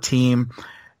former team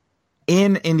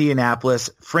in Indianapolis.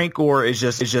 Frank Gore is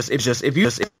just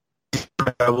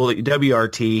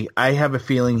WRT, I have a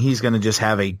feeling he's going to just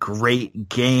have a great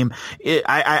game.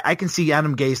 I can see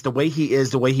Adam Gase, the way he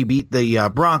is, the way he beat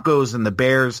the Broncos and the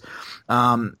Bears.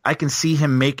 I can see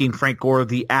him making Frank Gore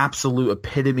the absolute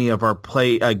epitome of our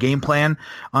game plan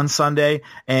on Sunday.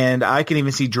 And I can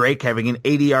even see Drake having an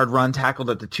 80-yard run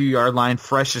tackled at the 2-yard line,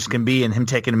 fresh as can be, and him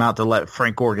taking him out to let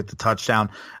Frank Gore get the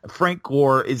touchdown. Frank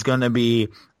Gore is going to be,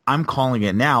 I'm calling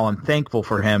it now. I'm thankful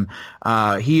for him.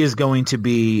 He is going to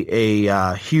be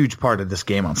a huge part of this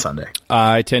game on Sunday.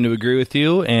 I tend to agree with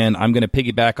you, and I'm going to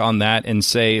piggyback on that and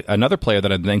say another player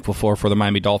that I'm thankful for the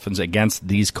Miami Dolphins against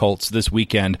these Colts this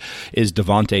weekend is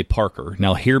Devontae Parker.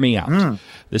 Now, hear me out.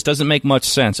 This doesn't make much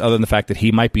sense other than the fact that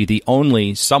he might be the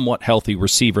only somewhat healthy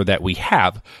receiver that we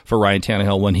have for Ryan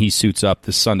Tannehill when he suits up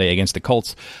this Sunday against the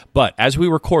Colts. But as we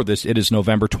record this, it is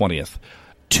November 20th.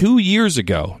 2 years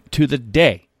ago to the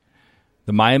day,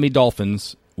 the Miami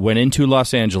Dolphins went into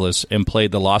Los Angeles and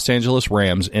played the Los Angeles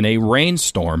Rams in a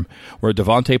rainstorm where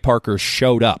Devontae Parker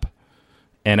showed up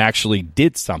and actually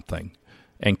did something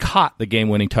and caught the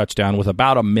game-winning touchdown with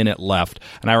about a minute left.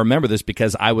 And I remember this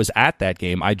because I was at that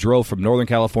game. I drove from Northern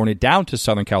California down to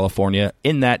Southern California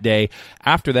in that day.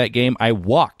 After that game, I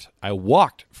walked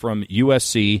from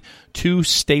USC to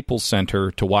Staples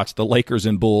Center to watch the Lakers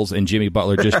and Bulls, and Jimmy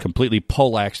Butler just completely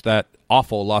poleaxed that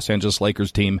awful Los Angeles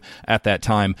Lakers team at that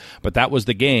time. But that was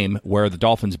the game where the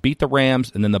Dolphins beat the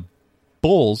Rams, and then the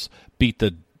Bulls beat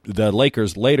the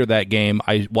Lakers later that game.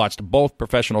 I watched both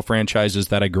professional franchises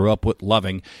that I grew up with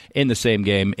loving in the same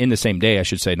day, I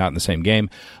should say, not in the same game.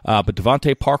 But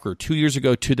Devontae Parker, 2 years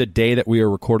ago to the day that we are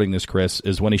recording this, Chris,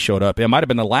 is when he showed up. It might have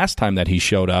been the last time that he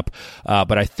showed up,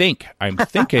 but I'm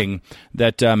thinking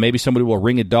that maybe somebody will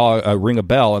ring a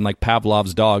bell, and like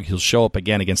Pavlov's dog, he'll show up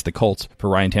again against the Colts for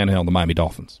Ryan Tannehill and the Miami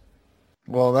Dolphins.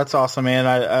 Well, that's awesome, man.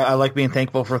 I like being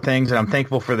thankful for things, and I'm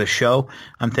thankful for the show.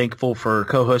 I'm thankful for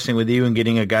co-hosting with you and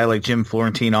getting a guy like Jim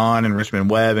Florentine on, and Richmond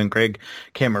Webb and Craig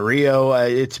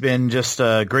Camarillo. It's been just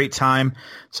a great time,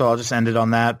 so I'll just end it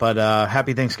on that. But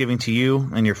happy Thanksgiving to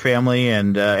you and your family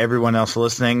and everyone else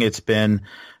listening. It's been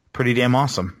pretty damn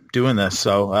awesome doing this,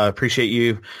 so I appreciate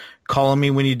you calling me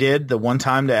when you did the one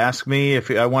time to ask me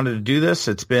if I wanted to do this.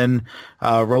 It's been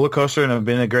a roller coaster, and it's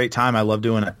been a great time. I love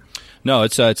doing it. No,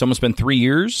 it's almost been 3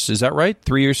 years. Is that right?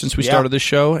 3 years since we started this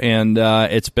show, and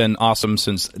it's been awesome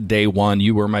since day one.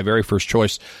 You were my very first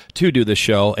choice to do this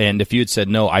show, and if you had said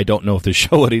no, I don't know if the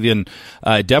show would even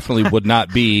definitely would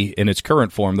not be in its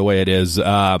current form the way it is.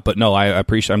 But no, I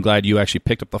appreciate. I'm glad you actually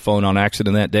picked up the phone on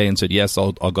accident that day and said yes,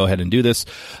 I'll go ahead and do this.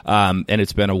 And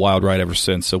it's been a wild ride ever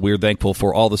since. So we're thankful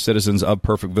for all the citizens of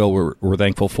Perfectville. We're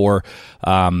thankful for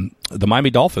the Miami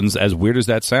Dolphins, as weird as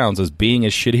that sounds, as being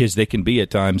as shitty as they can be at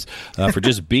times, for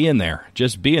just being there,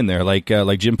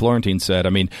 like Jim Florentine said. I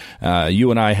mean,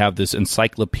 you and I have this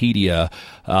encyclopedia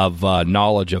of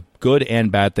knowledge of good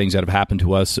and bad things that have happened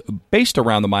to us based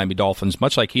around the Miami Dolphins,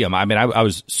 much like him. I mean, I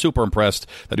was super impressed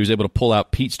that he was able to pull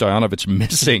out Pete Stoyanovich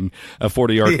missing a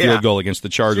 40-yard field goal against the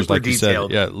Chargers, super like you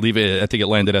said. Yeah, leave it. I think it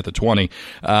landed at the 20.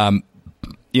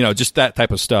 Just that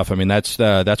type of stuff. I mean, that's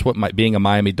what being a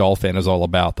Miami Dolphin is all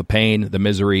about. The pain, the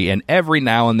misery, and every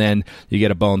now and then you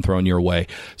get a bone thrown your way.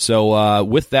 So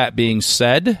with that being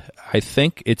said, I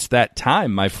think it's that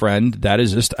time, my friend. That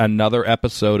is just another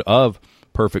episode of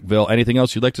Perfectville. Anything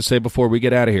else you'd like to say before we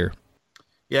get out of here?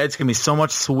 Yeah, it's going to be so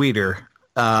much sweeter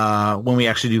when we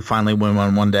actually do finally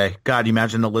win one day. God, you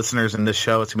imagine the listeners in this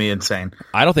show. It's going to be insane.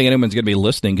 I don't think anyone's going to be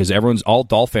listening because all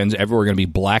Dolphins everywhere are going to be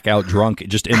blackout drunk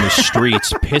just in the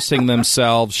streets, pissing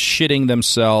themselves, shitting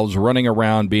themselves, running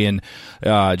around, being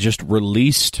just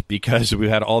released because we've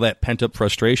had all that pent-up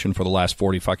frustration for the last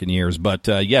 40 fucking years. But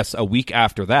yes, a week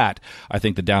after that, I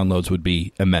think the downloads would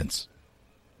be immense.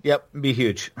 Yep, be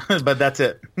huge. But that's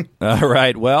it. All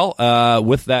right. Well,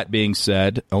 with that being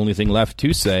said, only thing left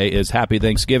to say is happy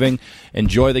Thanksgiving.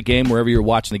 Enjoy the game wherever you're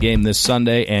watching the game this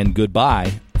Sunday, and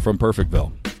goodbye from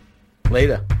Perfectville.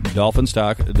 Later.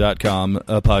 DolphinsTalk.com,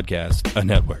 a podcast, a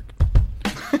network.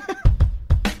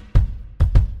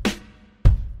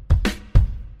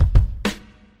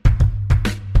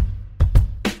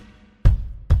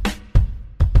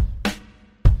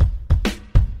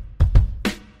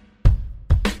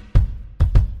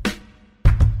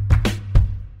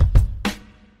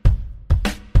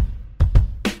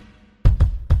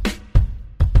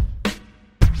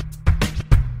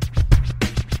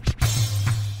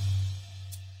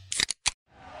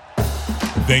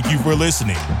 Thank you for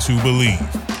listening to Believe.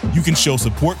 You can show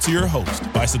support to your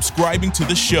host by subscribing to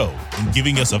the show and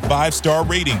giving us a 5-star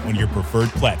rating on your preferred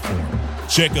platform.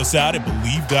 Check us out at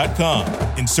Believe.com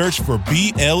and search for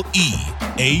BLEAV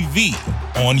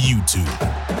on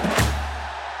YouTube.